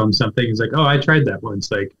stuck on something. He's like, oh, I tried that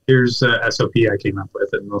once. Like, here's a SOP I came up with,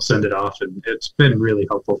 and we'll send it off. And it's been really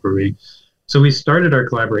helpful for me. So we started our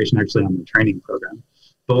collaboration actually on the training program.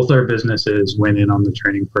 Both our businesses went in on the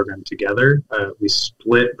training program together. We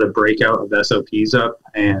split the breakout of SOPs up,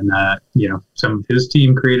 and some of his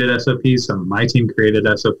team created SOPs, some of my team created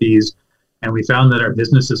SOPs, and we found that our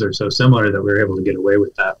businesses are so similar that we were able to get away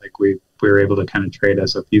with that. Like we were able to kind of trade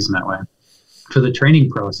SOPs in that way. For the training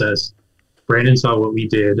process, Brandon saw what we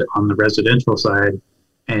did on the residential side,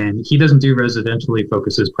 and he doesn't do residential. He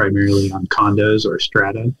focuses primarily on condos or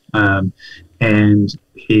strata. And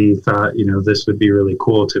he thought, this would be really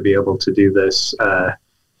cool to be able to do this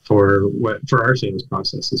for our sales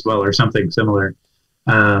process as well, or something similar.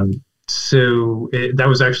 So that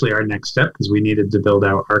was actually our next step, because we needed to build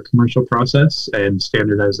out our commercial process and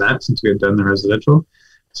standardize that since we had done the residential.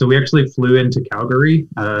 So we actually flew into Calgary,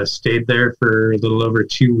 stayed there for a little over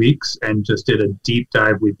 2 weeks, and just did a deep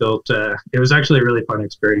dive. We built, it was actually a really fun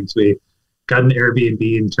experience. We got an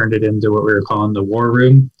Airbnb and turned it into what we were calling the war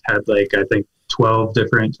room. Had like, I think 12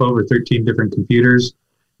 or 13 different computers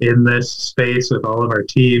in this space with all of our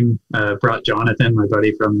team. Brought Jonathan, my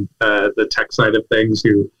buddy from the tech side of things,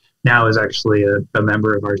 who now is actually a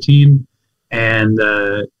member of our team, and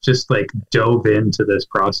just like dove into this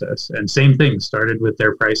process. And same thing, started with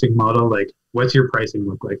their pricing model. Like, what's your pricing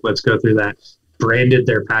look like? Let's go through that. Branded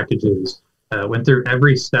their packages, went through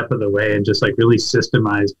every step of the way, and just like really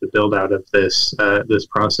systemized the build out of this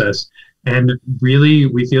process. And really,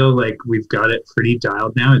 we feel like we've got it pretty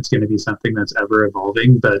dialed now. It's going to be something that's ever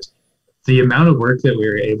evolving, but the amount of work that we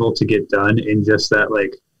were able to get done in just that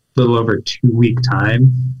like little over 2 week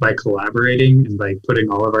time by collaborating and by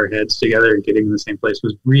putting all of our heads together and getting in the same place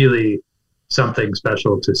was really something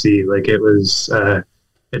special to see. Like, it was,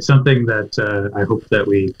 it's something that I hope that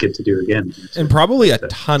we get to do again. And probably a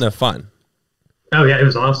ton of fun. Oh yeah, it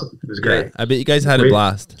was awesome. It was great. Yeah, I bet you guys had a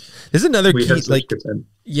blast. This is another key, like,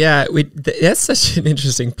 yeah, that's such an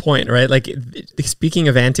interesting point, right? Like, speaking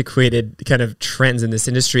of antiquated kind of trends in this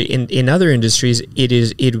industry, in other industries,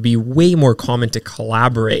 it would be way more common to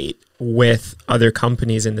collaborate with other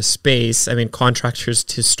companies in the space. I mean, contractors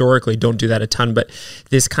historically don't do that a ton, but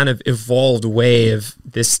this kind of evolved way of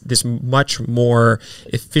this much more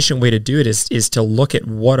efficient way to do it is to look at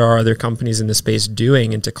what are other companies in the space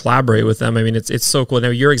doing and to collaborate with them. I mean, it's so cool. Now,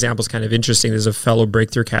 your example is kind of interesting. There's a fellow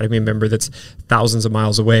Breakthrough Academy member that's thousands of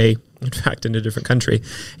miles away, in fact, in a different country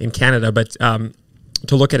in Canada, but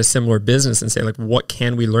to look at a similar business and say, like, what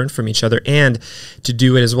can we learn from each other, and to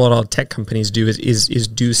do it as well. What all tech companies do is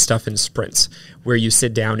do stuff in sprints, where you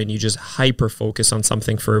sit down and you just hyper focus on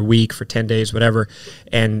something for a week, for 10 days, whatever,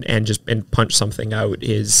 and punch something out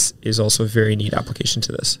is also a very neat application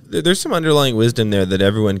to this. There's some underlying wisdom there that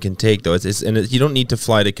everyone can take, though. You don't need to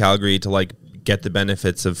fly to Calgary to like get the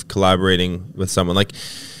benefits of collaborating with someone. Like,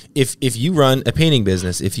 if you run a painting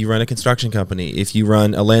business, if you run a construction company, if you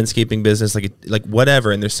run a landscaping business, like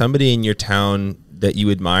whatever, and there's somebody in your town that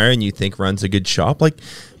you admire and you think runs a good shop, like,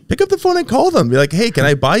 pick up the phone and call them. Be like, hey, can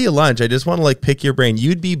I buy you lunch? I just want to like pick your brain.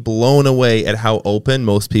 You'd be blown away at how open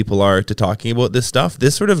most people are to talking about this stuff.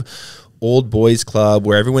 This sort of old boys club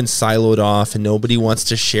where everyone's siloed off and nobody wants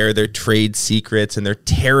to share their trade secrets and they're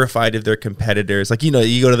terrified of their competitors. Like, you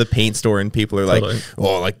go to the paint store and people are like,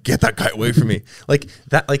 oh, like, get that guy away from me. Like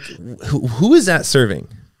that, like who is that serving?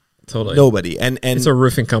 Totally. Nobody. And it's a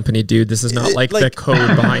roofing company, dude. This is not like the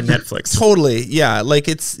code behind Netflix. Totally. Yeah. Like,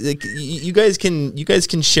 it's like you guys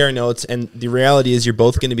can share notes, and the reality is you're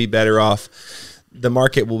both going to be better off. The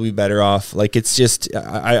market will be better off. Like, it's just,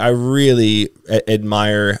 I really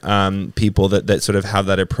admire people that sort of have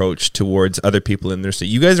that approach towards other people in there. So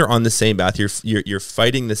you guys are on the same path. You're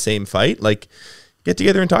fighting the same fight. Like, get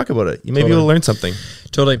together and talk about it. You may be able to learn something.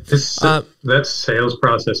 Totally. That sales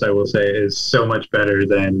process, I will say, is so much better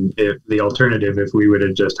than if the alternative, if we would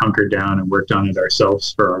have just hunkered down and worked on it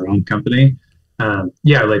ourselves for our own company.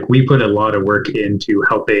 Like, we put a lot of work into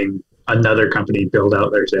helping another company build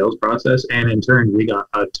out their sales process, and in turn we got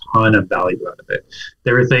a ton of value out of it.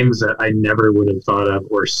 There were things that I never would have thought of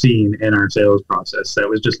or seen in our sales process that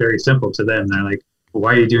was just very simple to them. They're like, well,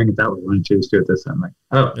 why are you doing it that way? Why don't you just do it this way? I'm like,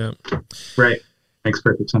 oh yeah, right, makes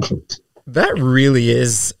perfect sense. That really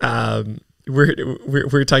is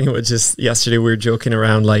we're talking about just yesterday, we were joking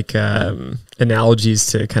around like analogies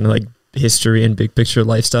to kind of like history and big picture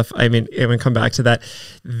life stuff. I mean, I'm going to come back to that.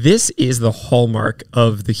 This is the hallmark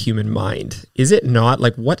of the human mind. Is it not?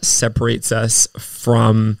 Like, what separates us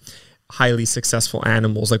from highly successful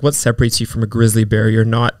animals? Like, what separates you from a grizzly bear? You're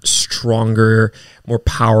not stronger, more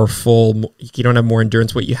powerful. You don't have more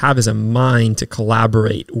endurance. What you have is a mind to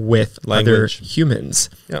collaborate with other humans.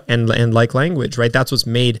 Yep. and like language, right? That's what's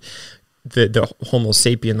made the Homo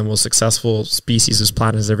sapien the most successful species this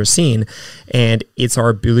planet has ever seen. And it's our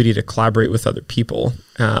ability to collaborate with other people.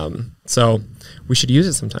 So we should use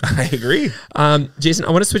it sometime. I agree. Jason,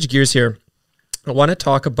 I want to switch gears here. I want to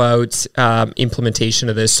talk about implementation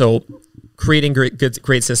of this. So creating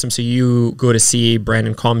great systems. So you go to see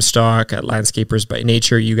Brandon Comstock at Landscapers by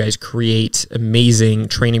Nature. You guys create amazing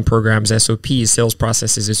training programs, SOPs, sales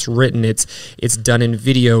processes. It's written. It's done in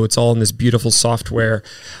video. It's all in this beautiful software.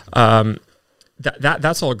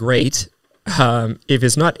 That's all great. If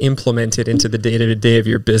it's not implemented into the day-to-day of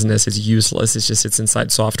your business, it's useless. It's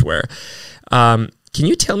inside software. Can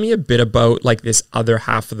you tell me a bit about like this other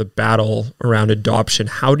half of the battle around adoption?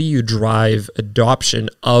 How do you drive adoption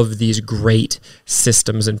of these great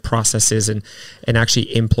systems and processes and actually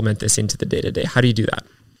implement this into the day-to-day? How do you do that?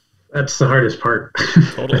 That's the hardest part.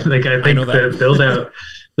 Totally. I think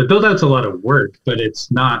the build-out's a lot of work, but it's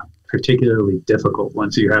not particularly difficult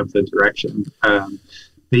once you have the direction.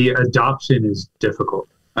 The adoption is difficult.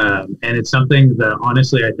 And it's something that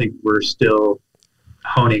honestly, I think we're still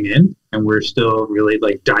honing in, and we're still really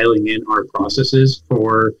like dialing in our processes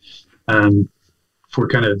for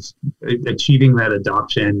kind of achieving that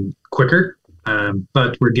adoption quicker.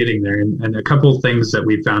 But we're getting there. And a couple of things that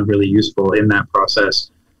we found really useful in that process,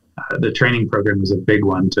 the training program is a big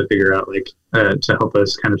one to figure out, to help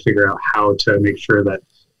us kind of figure out how to make sure that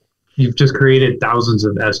you've just created thousands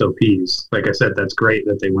of SOPs. Like I said, that's great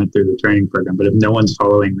that they went through the training program, but if no one's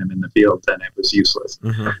following them in the field, then it was useless.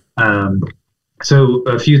 Mm-hmm. So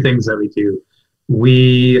a few things that we do,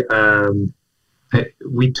 we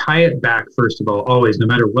tie it back, first of all, always, no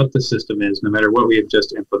matter what the system is, no matter what we have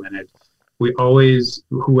just implemented, we always,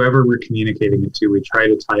 whoever we're communicating it to, we try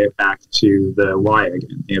to tie it back to the why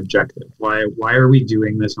again, the objective. Why are we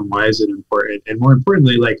doing this, and why is it important? And more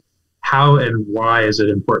importantly, like, how and why is it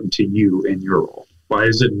important to you in your role? Why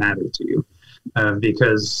does it matter to you?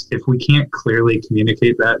 Because if we can't clearly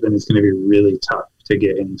communicate that, then it's going to be really tough to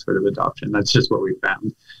get any sort of adoption. That's just what we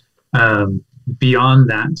found. Beyond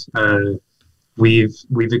that,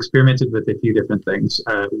 we've experimented with a few different things.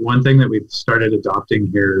 One thing that we've started adopting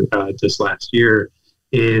here this last year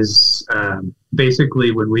is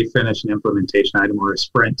basically when we finish an implementation item or a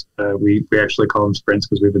sprint, we actually call them sprints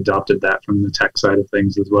because we've adopted that from the tech side of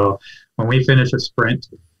things as well. When we finish a sprint,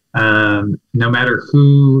 no matter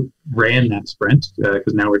who ran that sprint,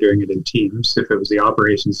 because now we're doing it in teams, if it was the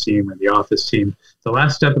operations team or the office team, the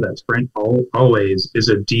last step of that sprint always is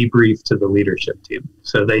a debrief to the leadership team.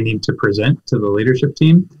 So they need to present to the leadership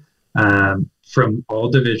team from all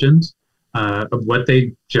divisions of what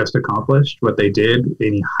they just accomplished, what they did,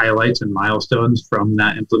 any highlights and milestones from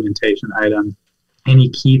that implementation item, any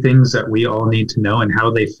key things that we all need to know, and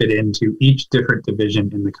how they fit into each different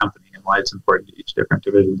division in the company and why it's important to each different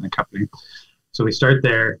division in the company. So we start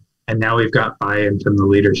there, and now we've got buy-in from the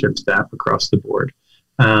leadership staff across the board.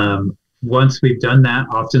 Once we've done that,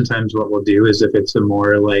 oftentimes what we'll do is, if it's a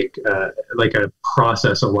more like a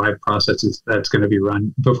process, a live process that's going to be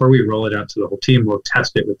run, before we roll it out to the whole team, we'll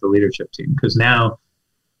test it with the leadership team. Because now,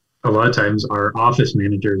 a lot of times, our office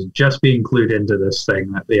manager is just being clued into this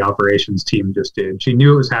thing that the operations team just did. She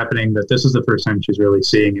knew it was happening, but this is the first time she's really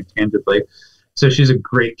seeing it tangibly. So she's a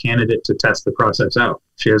great candidate to test the process out.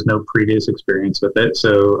 She has no previous experience with it.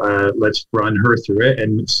 So let's run her through it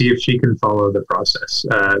and see if she can follow the process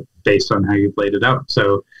based on how you've laid it out.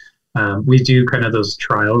 So we do kind of those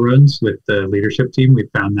trial runs with the leadership team. We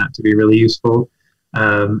found that to be really useful.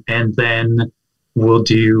 And then we'll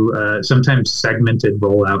do sometimes segmented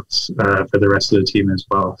rollouts for the rest of the team as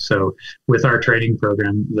well. So with our training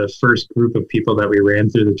program, the first group of people that we ran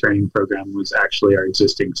through the training program was actually our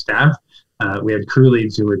existing staff. We had crew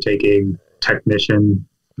leads who were taking technician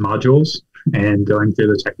modules and going through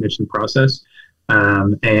the technician process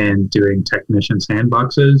and doing technician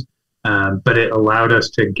sandboxes. But it allowed us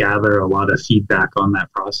to gather a lot of feedback on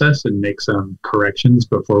that process and make some corrections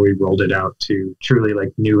before we rolled it out to truly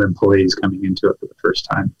like new employees coming into it for the first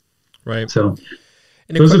time. Right. So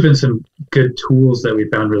those have been some good tools that we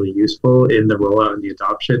found really useful in the rollout and the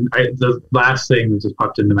adoption. The last thing that just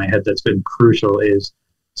popped into my head that's been crucial is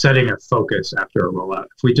setting a focus after a rollout.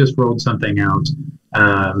 If we just rolled something out,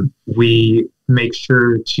 we make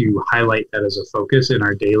sure to highlight that as a focus in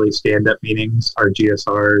our daily stand-up meetings, our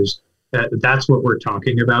GSRs, that's what we're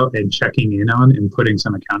talking about and checking in on and putting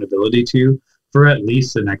some accountability to for at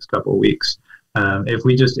least the next couple of weeks. If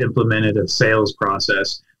we just implemented a sales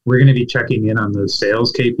process, we're going to be checking in on those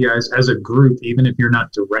sales KPIs as a group, even if you're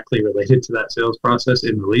not directly related to that sales process.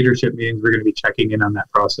 In the leadership meetings, we're going to be checking in on that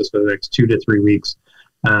process for the next 2 to 3 weeks,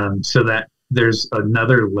 so that there's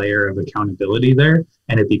another layer of accountability there,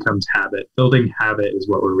 and it becomes habit. Building habit is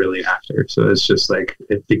what we're really after. So it's just like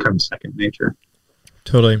it becomes second nature.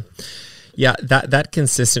 Totally. Yeah, that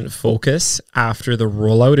consistent focus after the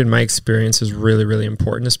rollout, in my experience, is really, really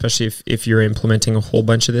important, especially if you're implementing a whole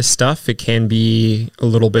bunch of this stuff. It can be a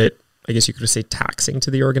little bit, I guess you could say, taxing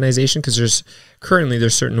to the organization, because there's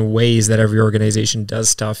certain ways that every organization does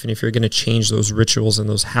stuff. And if you're going to change those rituals and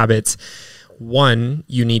those habits, one,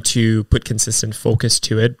 you need to put consistent focus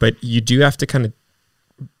to it, but you do have to kind of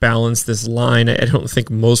balance this line. I don't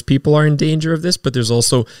think most people are in danger of this, but there's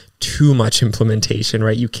also too much implementation,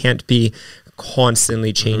 right? You can't be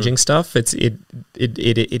constantly changing stuff. It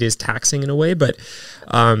is taxing in a way, but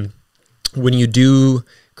when you do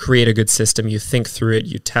create a good system, you think through it,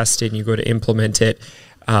 you test it, and you go to implement it,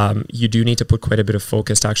 you do need to put quite a bit of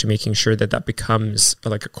focus to actually making sure that becomes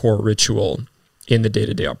like a core ritual in the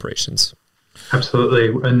day-to-day operations.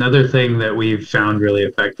 Absolutely. Another thing that we've found really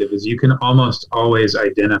effective is you can almost always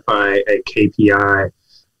identify a KPI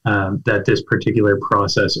that this particular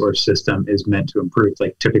process or system is meant to improve.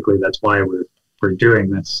 Like typically, that's why we're doing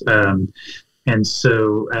this. And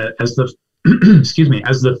so, as the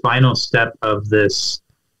as the final step of this,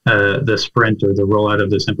 the sprint or the rollout of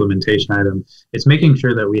this implementation item, it's making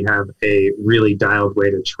sure that we have a really dialed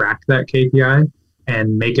way to track that KPI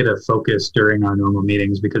and make it a focus during our normal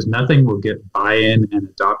meetings, because nothing will get buy-in and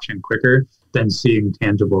adoption quicker than seeing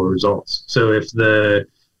tangible results. So if the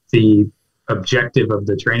objective of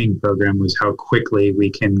the training program was how quickly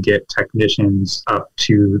we can get technicians up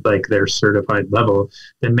to like their certified level,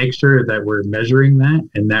 then make sure that we're measuring that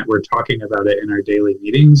and that we're talking about it in our daily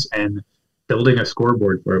meetings and building a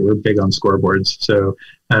scoreboard for it. We're big on scoreboards. So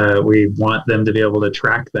we want them to be able to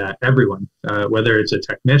track that, everyone, whether it's a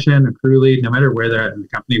technician, a crew lead, no matter where they're at in the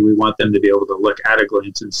company, we want them to be able to look at a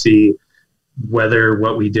glance and see whether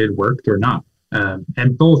what we did worked or not.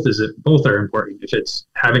 And both are important. If it's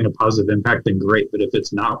having a positive impact, then great. But if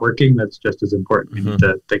it's not working, that's just as important. We need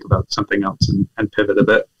to think about something else and pivot a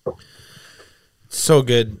bit. So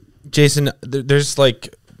good. Jason, there's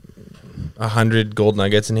like 100 gold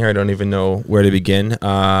nuggets in here. I don't even know where to begin.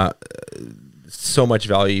 So much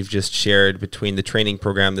value you've just shared between the training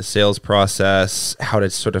program, the sales process, how to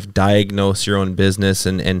sort of diagnose your own business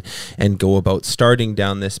and go about starting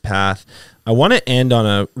down this path. I want to end on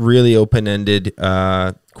a really open-ended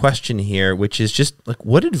question here, which is just like,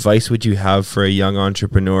 what advice would you have for a young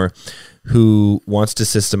entrepreneur who wants to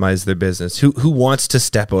systemize their business, who wants to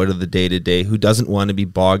step out of the day-to-day, who doesn't want to be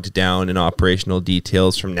bogged down in operational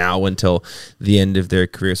details from now until the end of their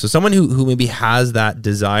career? So someone who maybe has that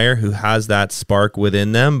desire, who has that spark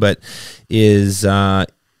within them, but is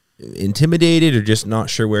intimidated or just not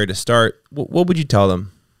sure where to start, what would you tell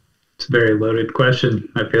them? It's a very loaded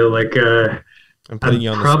question. I feel like I'm putting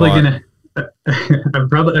you on the spot.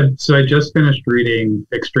 So I just finished reading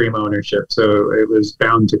Extreme Ownership, so it was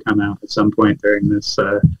bound to come out at some point during this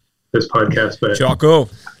podcast. But Jocko,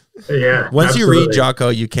 yeah. Once you read Jocko,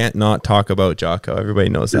 you can't not talk about Jocko. Everybody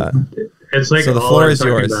knows that. It's like so. The floor is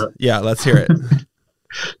yours. About. Yeah, let's hear it.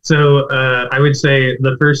 So I would say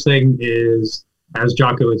the first thing is, as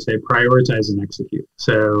Jocko would say, prioritize and execute.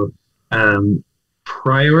 So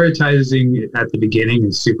prioritizing at the beginning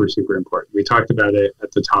is super, super important. We talked about it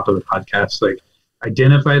at the top of the podcast. Like,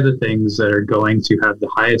 identify the things that are going to have the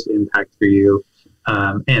highest impact for you,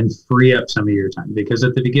 and free up some of your time. Because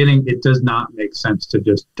at the beginning, it does not make sense to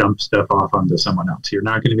just dump stuff off onto someone else. You're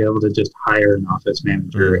not going to be able to just hire an office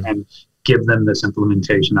manager and give them this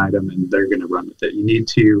implementation item and they're going to run with it. You need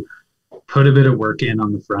to put a bit of work in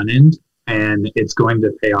on the front end, and it's going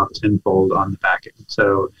to pay off tenfold on the back end.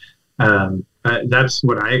 So that's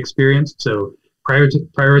what I experienced. So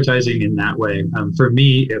prioritizing in that way. For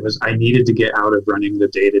me, it was, I needed to get out of running the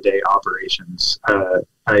day-to-day operations.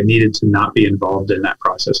 I needed to not be involved in that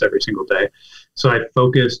process every single day. So I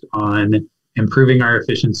focused on improving our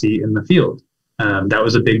efficiency in the field. That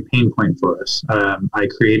was a big pain point for us. I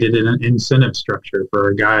created an incentive structure for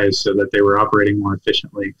our guys so that they were operating more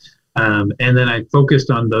efficiently. And then I focused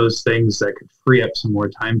on those things that could free up some more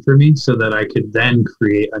time for me so that I could then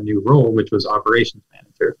create a new role, which was operations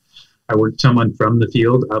manager. I worked someone from the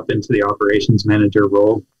field up into the operations manager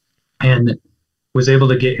role and was able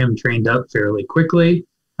to get him trained up fairly quickly,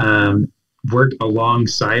 work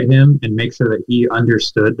alongside him and make sure that he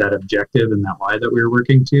understood that objective and that why that we were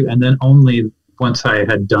working to. And then only once I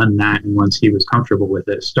had done that and once he was comfortable with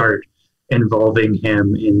it, start involving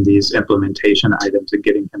him in these implementation items and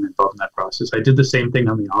getting him involved in that process. I did the same thing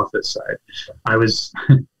on the office side. I was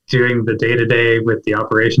doing the day-to-day with the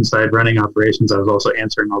operations side, running operations. I was also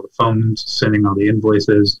answering all the phones, sending all the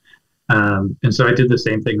invoices. And so I did the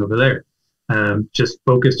same thing over there. Just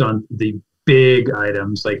focused on the big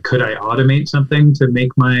items, like could I automate something to make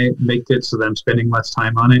it so that I'm spending less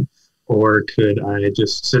time on it? Or could I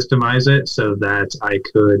just systemize it so that I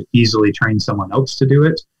could easily train someone else to do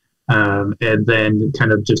it? And then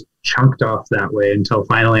kind of just chunked off that way until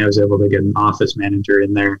finally I was able to get an office manager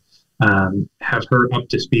in there, have her up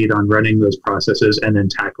to speed on running those processes and then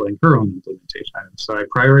tackling her own implementation items. So I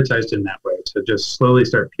prioritized in that way to just slowly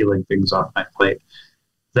start peeling things off my plate.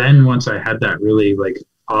 Then once I had that really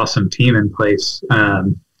awesome team in place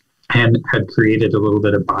and had created a little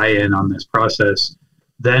bit of buy-in on this process,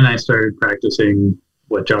 then I started practicing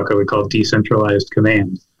what Jocko would call decentralized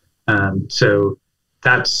command. So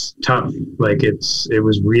that's tough. It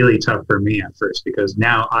was really tough for me at first because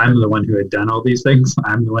now I'm the one who had done all these things.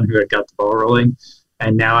 I'm the one who had got the ball rolling.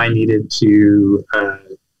 And now I needed to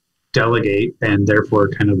delegate and therefore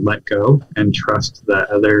kind of let go and trust that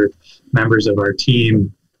other members of our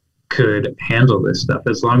team could handle this stuff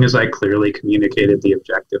as long as I clearly communicated the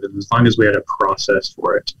objective and as long as we had a process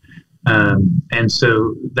for it. And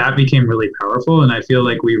so that became really powerful. And I feel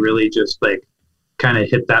like we really just kind of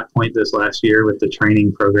hit that point this last year with the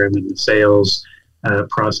training program and the sales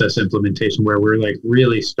process implementation, where we're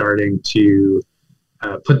really starting to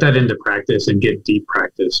put that into practice and get deep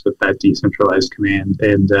practice with that decentralized command.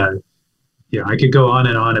 And, I could go on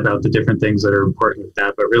and on about the different things that are important with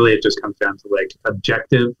that, but really it just comes down to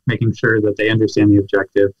objective, making sure that they understand the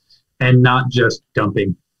objective and not just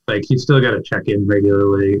dumping. You still got to check in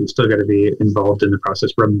regularly. You still got to be involved in the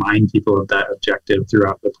process, remind people of that objective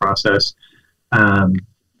throughout the process.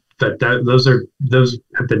 Those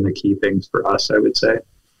have been the key things for us, I would say.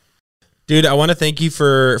 Dude, I want to thank you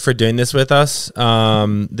for doing this with us.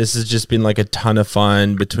 This has just been a ton of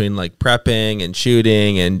fun between prepping and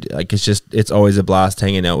shooting, and it's always a blast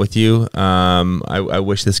hanging out with you. I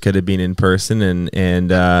wish this could have been in person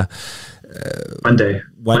and one day.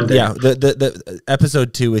 Yeah, the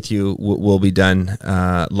episode 2 with you will be done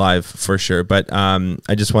live for sure. But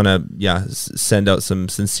I just want to send out some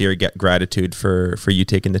sincere gratitude for you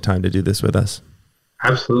taking the time to do this with us.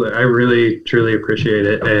 Absolutely, I really truly appreciate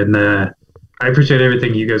it, and I appreciate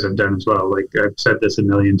everything you guys have done as well. I've said this a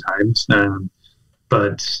million times,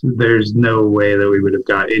 but there's no way that we would have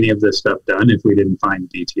got any of this stuff done if we didn't find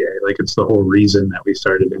DTA. It's the whole reason that we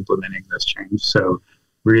started implementing this change. So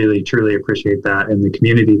really, truly appreciate that. And the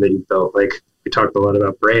community that you've built. We talked a lot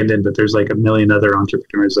about Brandon, but there's a million other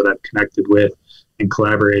entrepreneurs that I've connected with and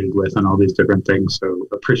collaborated with on all these different things. So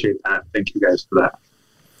appreciate that. Thank you guys for that.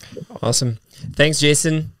 Awesome. Thanks,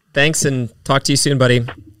 Jason. Thanks, and talk to you soon, buddy.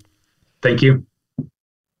 Thank you.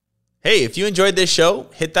 Hey, if you enjoyed this show,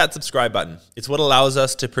 hit that subscribe button. It's what allows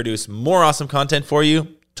us to produce more awesome content for you,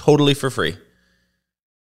 totally for free.